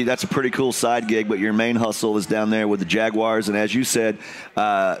 JP, that's a pretty cool side gig, but your main hustle is down there with the Jaguars. And as you said,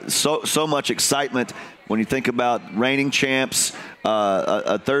 so much excitement when you think about reigning champs,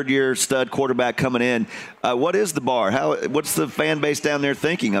 a third-year stud quarterback coming in. What is the bar? What's the fan base down there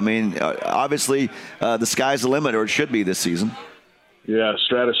thinking? I mean, obviously the sky's the limit, or it should be this season. Yeah,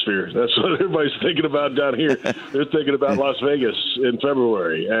 stratosphere. That's what everybody's thinking about down here. They're thinking about Las Vegas in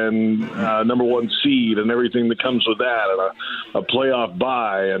February and number 1 seed and everything that comes with that and a playoff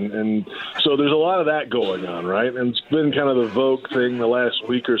bye. And so there's a lot of that going on, right? And it's been kind of the vogue thing the last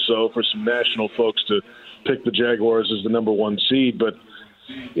week or so for some national folks to pick the Jaguars as the number 1 seed. But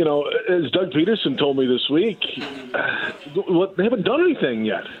as Doug Peterson told me this week, they haven't done anything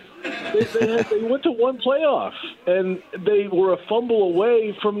yet. They went to one playoff, and they were a fumble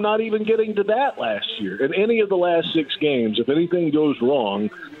away from not even getting to that last year. In any of the last 6 games, if anything goes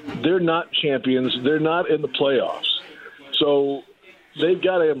wrong, they're not champions. They're not in the playoffs. So they've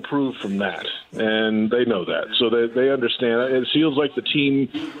got to improve from that, and they know that. So they understand. It feels like the team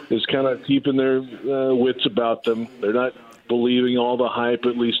is kind of keeping their wits about them. They're not believing all the hype,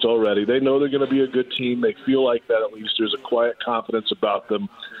 at least already. They know they're going to be a good team. They feel like that at least. There's a quiet confidence about them.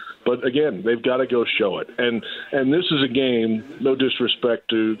 But, again, they've got to go show it. And this is a game, no disrespect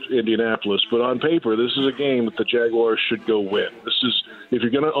to Indianapolis, but on paper, this is a game that the Jaguars should go win. This is, if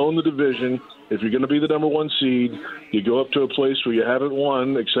you're going to own the division, if you're going to be the number 1 seed, you go up to a place where you haven't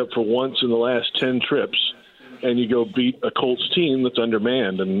won except for once in the last 10 trips, and you go beat a Colts team that's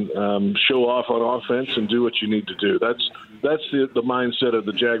undermanned and show off on offense and do what you need to do. That's the mindset of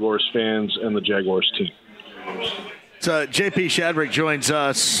the Jaguars fans and the Jaguars team. So J.P. Shadrick joins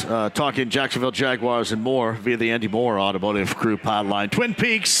us talking Jacksonville Jaguars and more via the Andy Moore Automotive Group hotline. Twin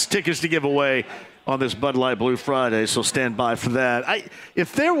Peaks tickets to give away on this Bud Light Blue Friday, so stand by for that.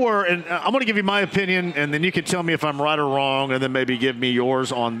 If there were, and I'm going to give you my opinion, and then you can tell me if I'm right or wrong, and then maybe give me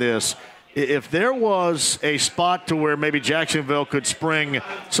yours on this. If there was a spot to where maybe Jacksonville could spring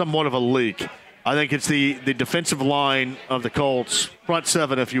somewhat of a leak, I think it's the defensive line of the Colts, front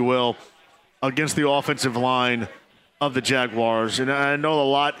 7, if you will, against the offensive line of the Jaguars. And I know a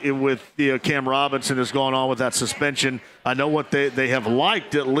lot with Cam Robinson has gone on with that suspension. I know what they have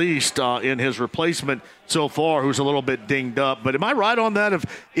liked, at least in his replacement so far, who's a little bit dinged up. But am I right on that?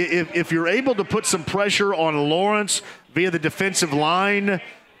 If you're able to put some pressure on Lawrence via the defensive line,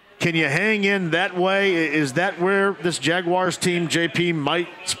 can you hang in that way? Is that where this Jaguars team, JP, might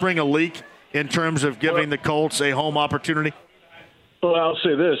spring a leak in terms of giving the Colts a home opportunity? Well, I'll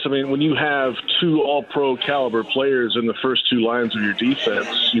say this. I mean, when you have 2 all-pro caliber players in the first 2 lines of your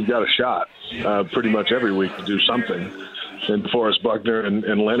defense, you've got a shot pretty much every week to do something. And Forrest Buckner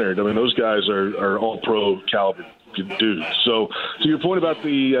and Leonard, I mean, those guys are all-pro caliber dudes. So to your point about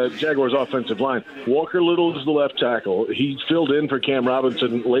the Jaguars offensive line, Walker Little is the left tackle. He filled in for Cam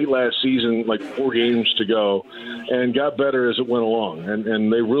Robinson late last season, like 4 games to go, and got better as it went along.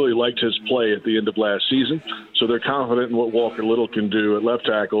 And they really liked his play at the end of last season. So they're confident in what Walker Little can do at left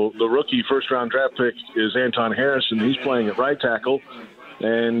tackle. The rookie first-round draft pick is Anton Harrison. He's playing at right tackle.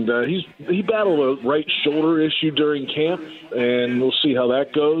 And he battled a right shoulder issue during camp, and we'll see how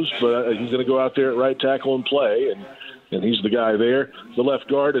that goes. But he's going to go out there at right tackle and play, and he's the guy there. The left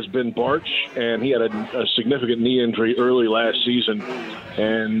guard has been Barch, and he had a significant knee injury early last season,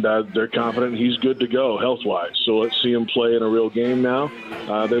 and they're confident he's good to go health-wise. So let's see him play in a real game now.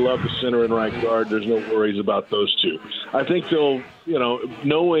 They love the center and right guard. There's no worries about those 2. I think they'll,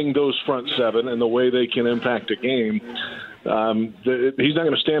 knowing those front 7 and the way they can impact a game, he's not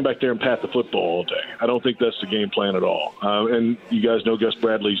going to stand back there and pat the football all day. I don't think that's the game plan at all. And you guys know Gus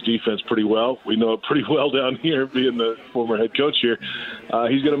Bradley's defense pretty well. We know it pretty well down here, being the former head coach here.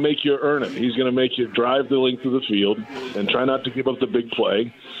 He's going to make you earn it. He's going to make you drive the length of the field and try not to give up the big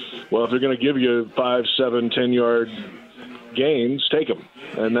play. Well, if they're going to give you 5, 7, 10-yard gains, take them.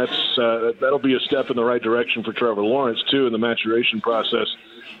 And that'll be a step in the right direction for Trevor Lawrence, too, in the maturation process.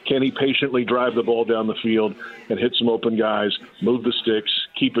 Can he patiently drive the ball down the field and hit some open guys, move the sticks,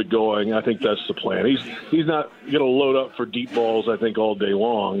 keep it going? I think that's the plan. He's not going to load up for deep balls, I think, all day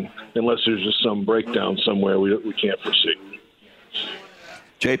long, unless there's just some breakdown somewhere we can't foresee.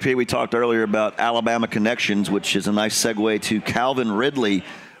 JP, we talked earlier about Alabama connections, which is a nice segue to Calvin Ridley.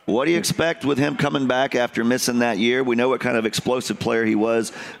 What do you expect with him coming back after missing that year? We know what kind of explosive player he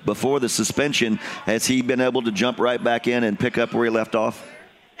was before the suspension. Has he been able to jump right back in and pick up where he left off?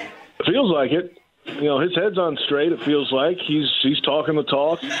 It feels like it. His head's on straight. It feels like he's talking the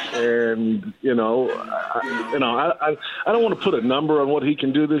talk, and I don't want to put a number on what he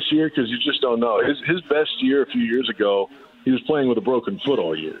can do this year because you just don't know. His best year a few years ago, he was playing with a broken foot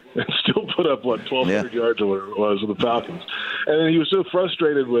all year and still put up 1,200 yards or whatever it was with the Falcons, and he was so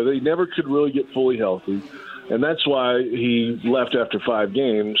frustrated with it. He never could really get fully healthy. And that's why he left after 5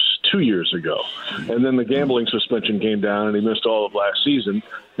 games 2 years ago. And then the gambling suspension came down, and he missed all of last season.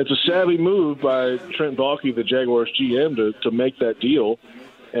 It's a savvy move by Trent Baalke, the Jaguars GM, to make that deal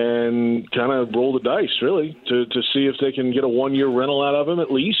and kind of roll the dice, really, to see if they can get a 1-year rental out of him at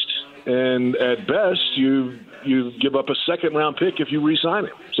least. And at best, you give up a second-round pick if you re-sign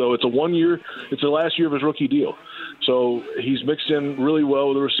him. So it's a 1-year – it's the last year of his rookie deal. So he's mixed in really well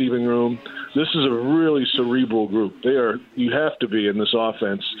with the receiving room. This is a really cerebral group. You have to be in this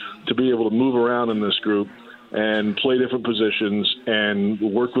offense to be able to move around in this group. and play different positions and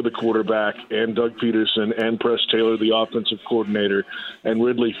work with the quarterback and Doug Peterson and Press Taylor, the offensive coordinator, and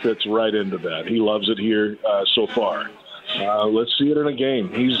Ridley fits right into that. He loves it here so far. Let's see it in a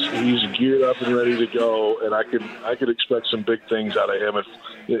game. He's geared up and ready to go, and I could expect some big things out of him.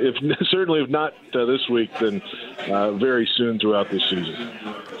 If certainly if not this week, then very soon throughout this season.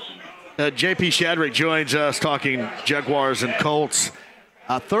 JP Shadrick joins us talking Jaguars and Colts.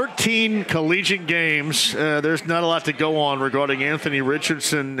 13 collegiate games. There's not a lot to go on regarding Anthony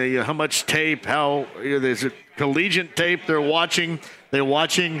Richardson. How much tape? There's a collegiate tape they're watching. They're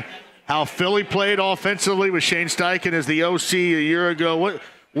watching how Philly played offensively with Shane Steichen as the OC a year ago.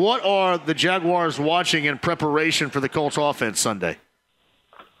 What are the Jaguars watching in preparation for the Colts offense Sunday?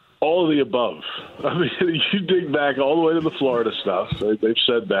 All of the above. I mean, you dig back all the way to the Florida stuff. They've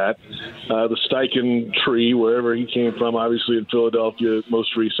said that. The Steichen tree, wherever he came from, obviously in Philadelphia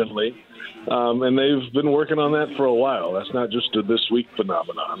most recently. And they've been working on that for a while. That's not just a this week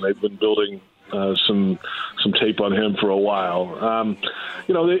phenomenon. They've been building some tape on him for a while.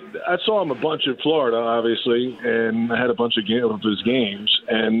 I saw him a bunch in Florida, obviously, and I had a bunch of his games.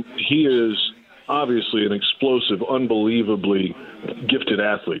 And he is obviously an explosive, unbelievably gifted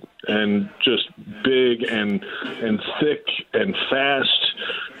athlete, and just big and thick and fast,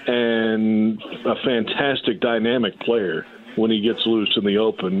 and a fantastic dynamic player when he gets loose in the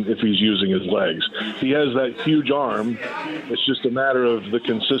open if he's using his legs. He has that huge arm. It's just a matter of the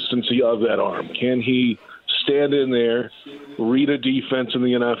consistency of that arm. Can he stand in there, read a defense in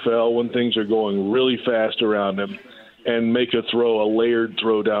the NFL when things are going really fast around him, and make a layered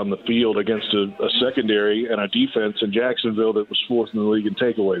throw down the field against a secondary and a defense in Jacksonville that was fourth in the league in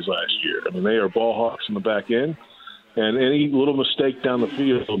takeaways last year. I mean, they are ball hawks in the back end, and any little mistake down the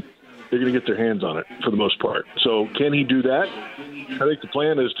field, they're going to get their hands on it for the most part. So can he do that? I think the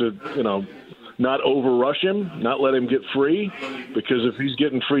plan is to, not overrush him, not let him get free, because if he's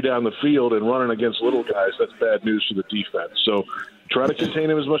getting free down the field and running against little guys, that's bad news for the defense. So try to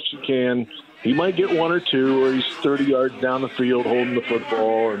contain him as much as you can. He might get one or two where he's 30 yards down the field holding the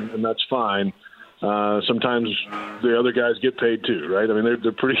football, and that's fine. Sometimes the other guys get paid too, right? I mean,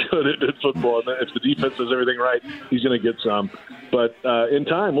 they're pretty good at football. If the defense does everything right, he's going to get some. But in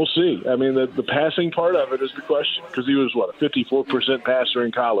time, we'll see. I mean, the passing part of it is the question, because he was, a 54% passer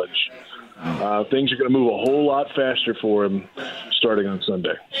in college. Things are going to move a whole lot faster for him starting on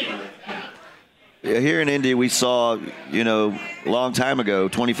Sunday. Yeah, here in Indy, we saw, a long time ago,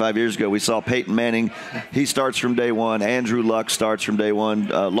 25 years ago, we saw Peyton Manning. He starts from day one. Andrew Luck starts from day one.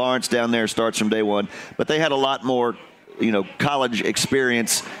 Lawrence down there starts from day one. But they had a lot more, college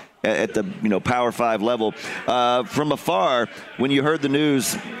experience at the, Power 5 level. From afar, when you heard the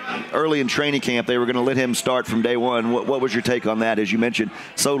news early in training camp, they were going to let him start from day one. What was your take on that? As you mentioned,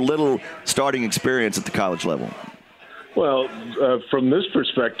 so little starting experience at the college level. Well, from this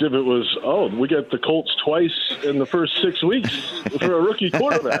perspective, it was, we got the Colts twice in the first 6 weeks for a rookie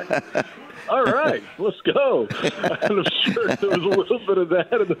quarterback. All right, let's go. And I'm sure there was a little bit of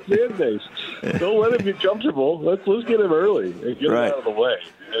that in the fan base. Don't let him get comfortable. Let's get him early and get him out of the way.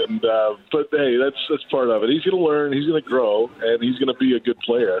 And but hey, that's part of it. He's going to learn. He's going to grow, and he's going to be a good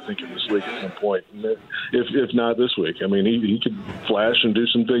player, I think, in this league at some point. If not this week, I mean, he could flash and do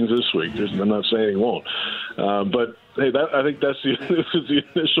some things this week. I'm not saying he won't, but. Hey, I think this is the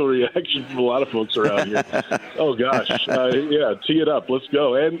initial reaction from a lot of folks around here. Oh, gosh. Tee it up. Let's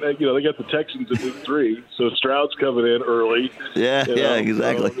go. And, they got the Texans in week 3, so Stroud's coming in early. Yeah,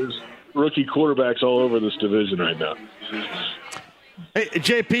 exactly. So there's rookie quarterbacks all over this division right now. Hey,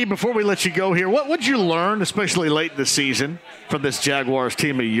 JP, before we let you go here, what would you learn, especially late in the season, from this Jaguars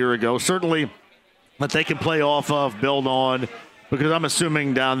team a year ago? Certainly that they can play off of, build on, because I'm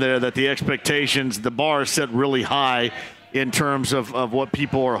assuming down there that the expectations, the bar is set really high in terms of what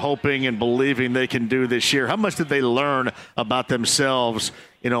people are hoping and believing they can do this year. How much did they learn about themselves,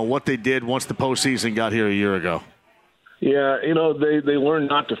 what they did once the postseason got here a year ago? Yeah, they learn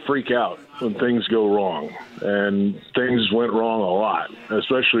not to freak out when things go wrong, and things went wrong a lot,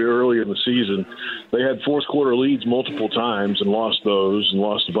 especially early in the season. They had fourth quarter leads multiple times and lost those, and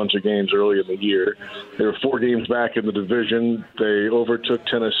lost a bunch of games early in the year. They were 4 games back in the division. They overtook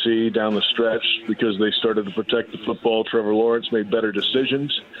Tennessee down the stretch because they started to protect the football. Trevor Lawrence made better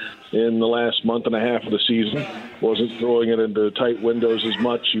decisions in the last month and a half of the season. Wasn't throwing it into tight windows as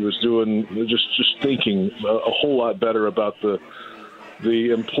much. He was doing just thinking a whole lot better about the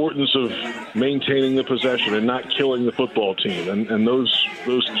the importance of maintaining the possession and not killing the football team. And those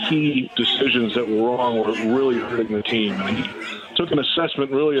key decisions that were wrong were really hurting the team. And he took an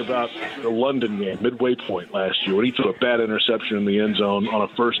assessment really about the London game, midway point last year, when he threw a bad interception in the end zone on a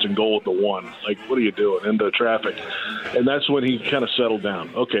 1st and goal at the 1. Like, what are you doing? Into traffic. And that's when he kind of settled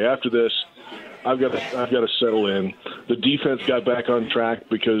down. Okay, after this, I've got to settle in. The defense got back on track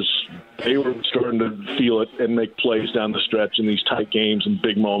because they were starting to feel it and make plays down the stretch in these tight games and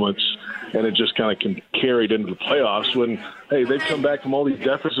big moments, and it just kind of carried into the playoffs. When they've come back from all these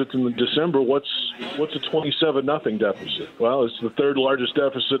deficits in December, what's a 27-0 deficit? Well, it's the 3rd largest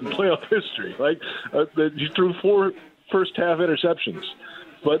deficit in playoff history. Like you threw 4 first-half interceptions,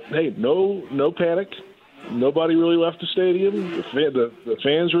 but hey, no panic. Nobody really left the stadium. The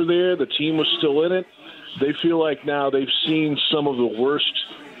fans were there. The team was still in it. They feel like now they've seen some of the worst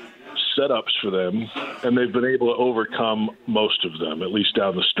setups for them, and they've been able to overcome most of them, at least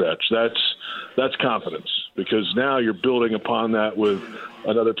down the stretch. That's confidence, because now you're building upon that with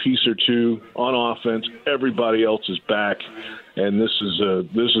another piece or two on offense. Everybody else is back, and this is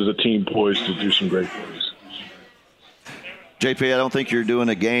a team poised to do some great things. JP, I don't think you're doing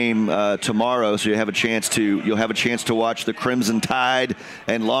a game tomorrow, so you'll have a chance to watch the Crimson Tide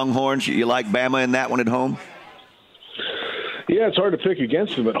and Longhorns. You like Bama in that one at home? Yeah, it's hard to pick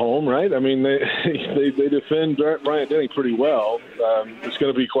against them at home, right? I mean, they defend Bryant-Denny pretty well. It's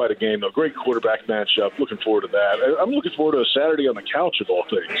going to be quite a game, though. Great quarterback matchup. Looking forward to that. I'm looking forward to a Saturday on the couch of all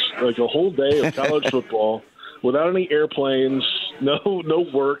things, like a whole day of college football without any airplanes, no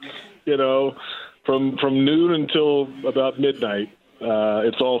work, From noon until about midnight,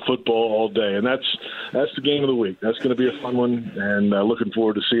 it's all football all day, and that's the game of the week. That's going to be a fun one, and looking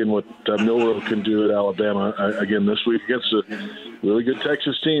forward to seeing what Milroe can do at Alabama again this week against a really good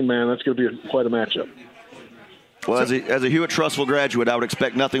Texas team. Man, that's going to be quite a matchup. Well, as a Hewitt-Trussville graduate, I would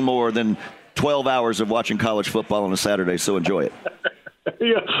expect nothing more than 12 hours of watching college football on a Saturday, so enjoy it.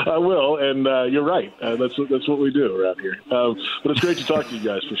 Yeah, I will, and you're right. That's what we do around here. But it's great to talk to you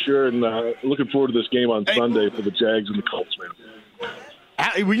guys for sure, and looking forward to this game on Sunday for the Jags and the Colts, man.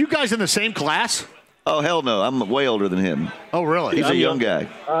 Were you guys in the same class? Oh, hell no. I'm way older than him. Oh, really? He's a young guy.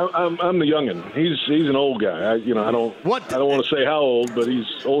 I'm the youngin'. He's an old guy. I don't want to say how old, but he's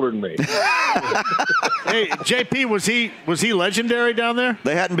older than me. Hey, JP, was he legendary down there?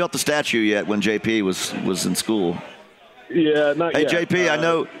 They hadn't built the statue yet when JP was in school. Yeah, not yet. Hey, JP, I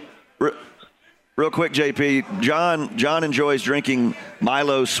know. Real quick, JP, John enjoys drinking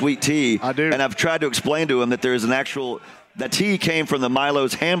Milo's sweet tea. I do. And I've tried to explain to him that there is that tea came from the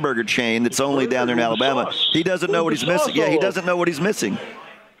Milo's hamburger chain that's only down there in Alabama. He doesn't know what he's missing. Yeah, he doesn't know what he's missing.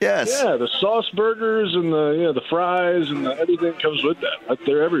 Yes. Yeah, the sauce burgers and the fries and everything comes with that.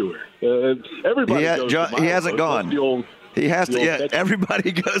 They're everywhere. Everybody goes to Milo's. He hasn't gone. He has to. Yeah,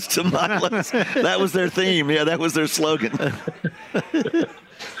 everybody goes to Milo's. That was their theme. Yeah, that was their slogan.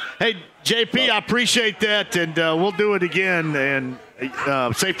 Hey, JP, I appreciate that, and we'll do it again. And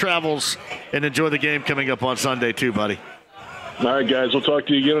safe travels, and enjoy the game coming up on Sunday too, buddy. All right, guys, we'll talk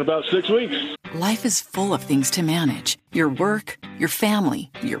to you again in about 6 weeks. Life is full of things to manage. Your work, your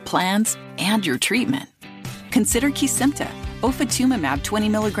family, your plans, and your treatment. Consider Kesimpta, ofatumumab 20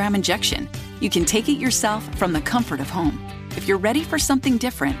 milligram injection. You can take it yourself from the comfort of home. If you're ready for something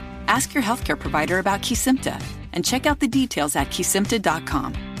different, ask your healthcare provider about Kesimpta and check out the details at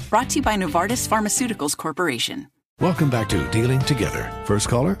kesimpta.com. Brought to you by Novartis Pharmaceuticals Corporation. Welcome back to Dealing Together. First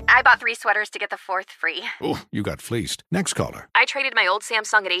caller? I bought 3 sweaters to get the 4th free. Oh, you got fleeced. Next caller. I traded my old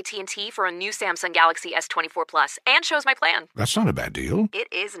Samsung at AT&T for a new Samsung Galaxy S24 Plus and shows my plan. That's not a bad deal. It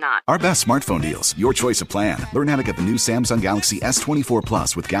is not. Our best smartphone deals. Your choice of plan. Learn how to get the new Samsung Galaxy S24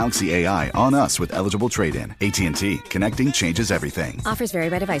 Plus with Galaxy AI on us with eligible trade-in. AT&T. Connecting changes everything. Offers vary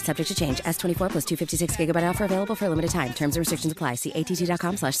by device. Subject to change. S24 plus 256 gigabyte offer available for a limited time. Terms and restrictions apply. See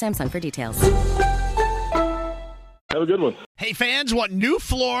att.com/Samsung for details. Have a good one. Hey, fans want new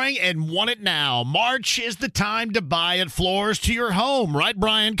flooring and want it now. March is the time to buy at Floors to your home, right,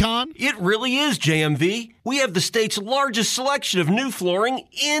 Brian Kahn? It really is, JMV. We have the state's largest selection of new flooring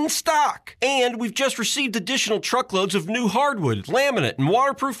in stock. And we've just received additional truckloads of new hardwood, laminate, and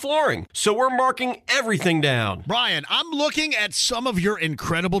waterproof flooring. So we're marking everything down. Brian, I'm looking at some of your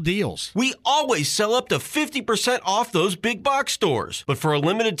incredible deals. We always sell up to 50% off those big box stores. But for a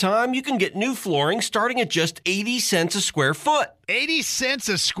limited time, you can get new flooring starting at just 80 cents a square foot. 80 cents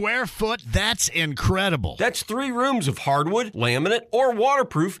a square foot? That's incredible. That's 3 rooms of hardwood, laminate, or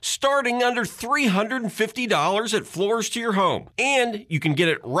waterproof starting under $350 at Floors to your home. And you can get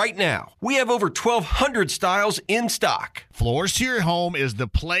it right now. We have over 1,200 styles in stock. Floors to your home is the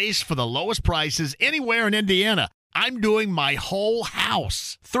place for the lowest prices anywhere in Indiana. I'm doing my whole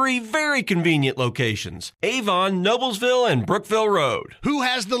house. 3 very convenient locations: Avon, Noblesville, and Brookville Road. Who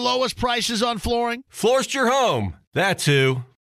has the lowest prices on flooring? Florist Your Home. That's who.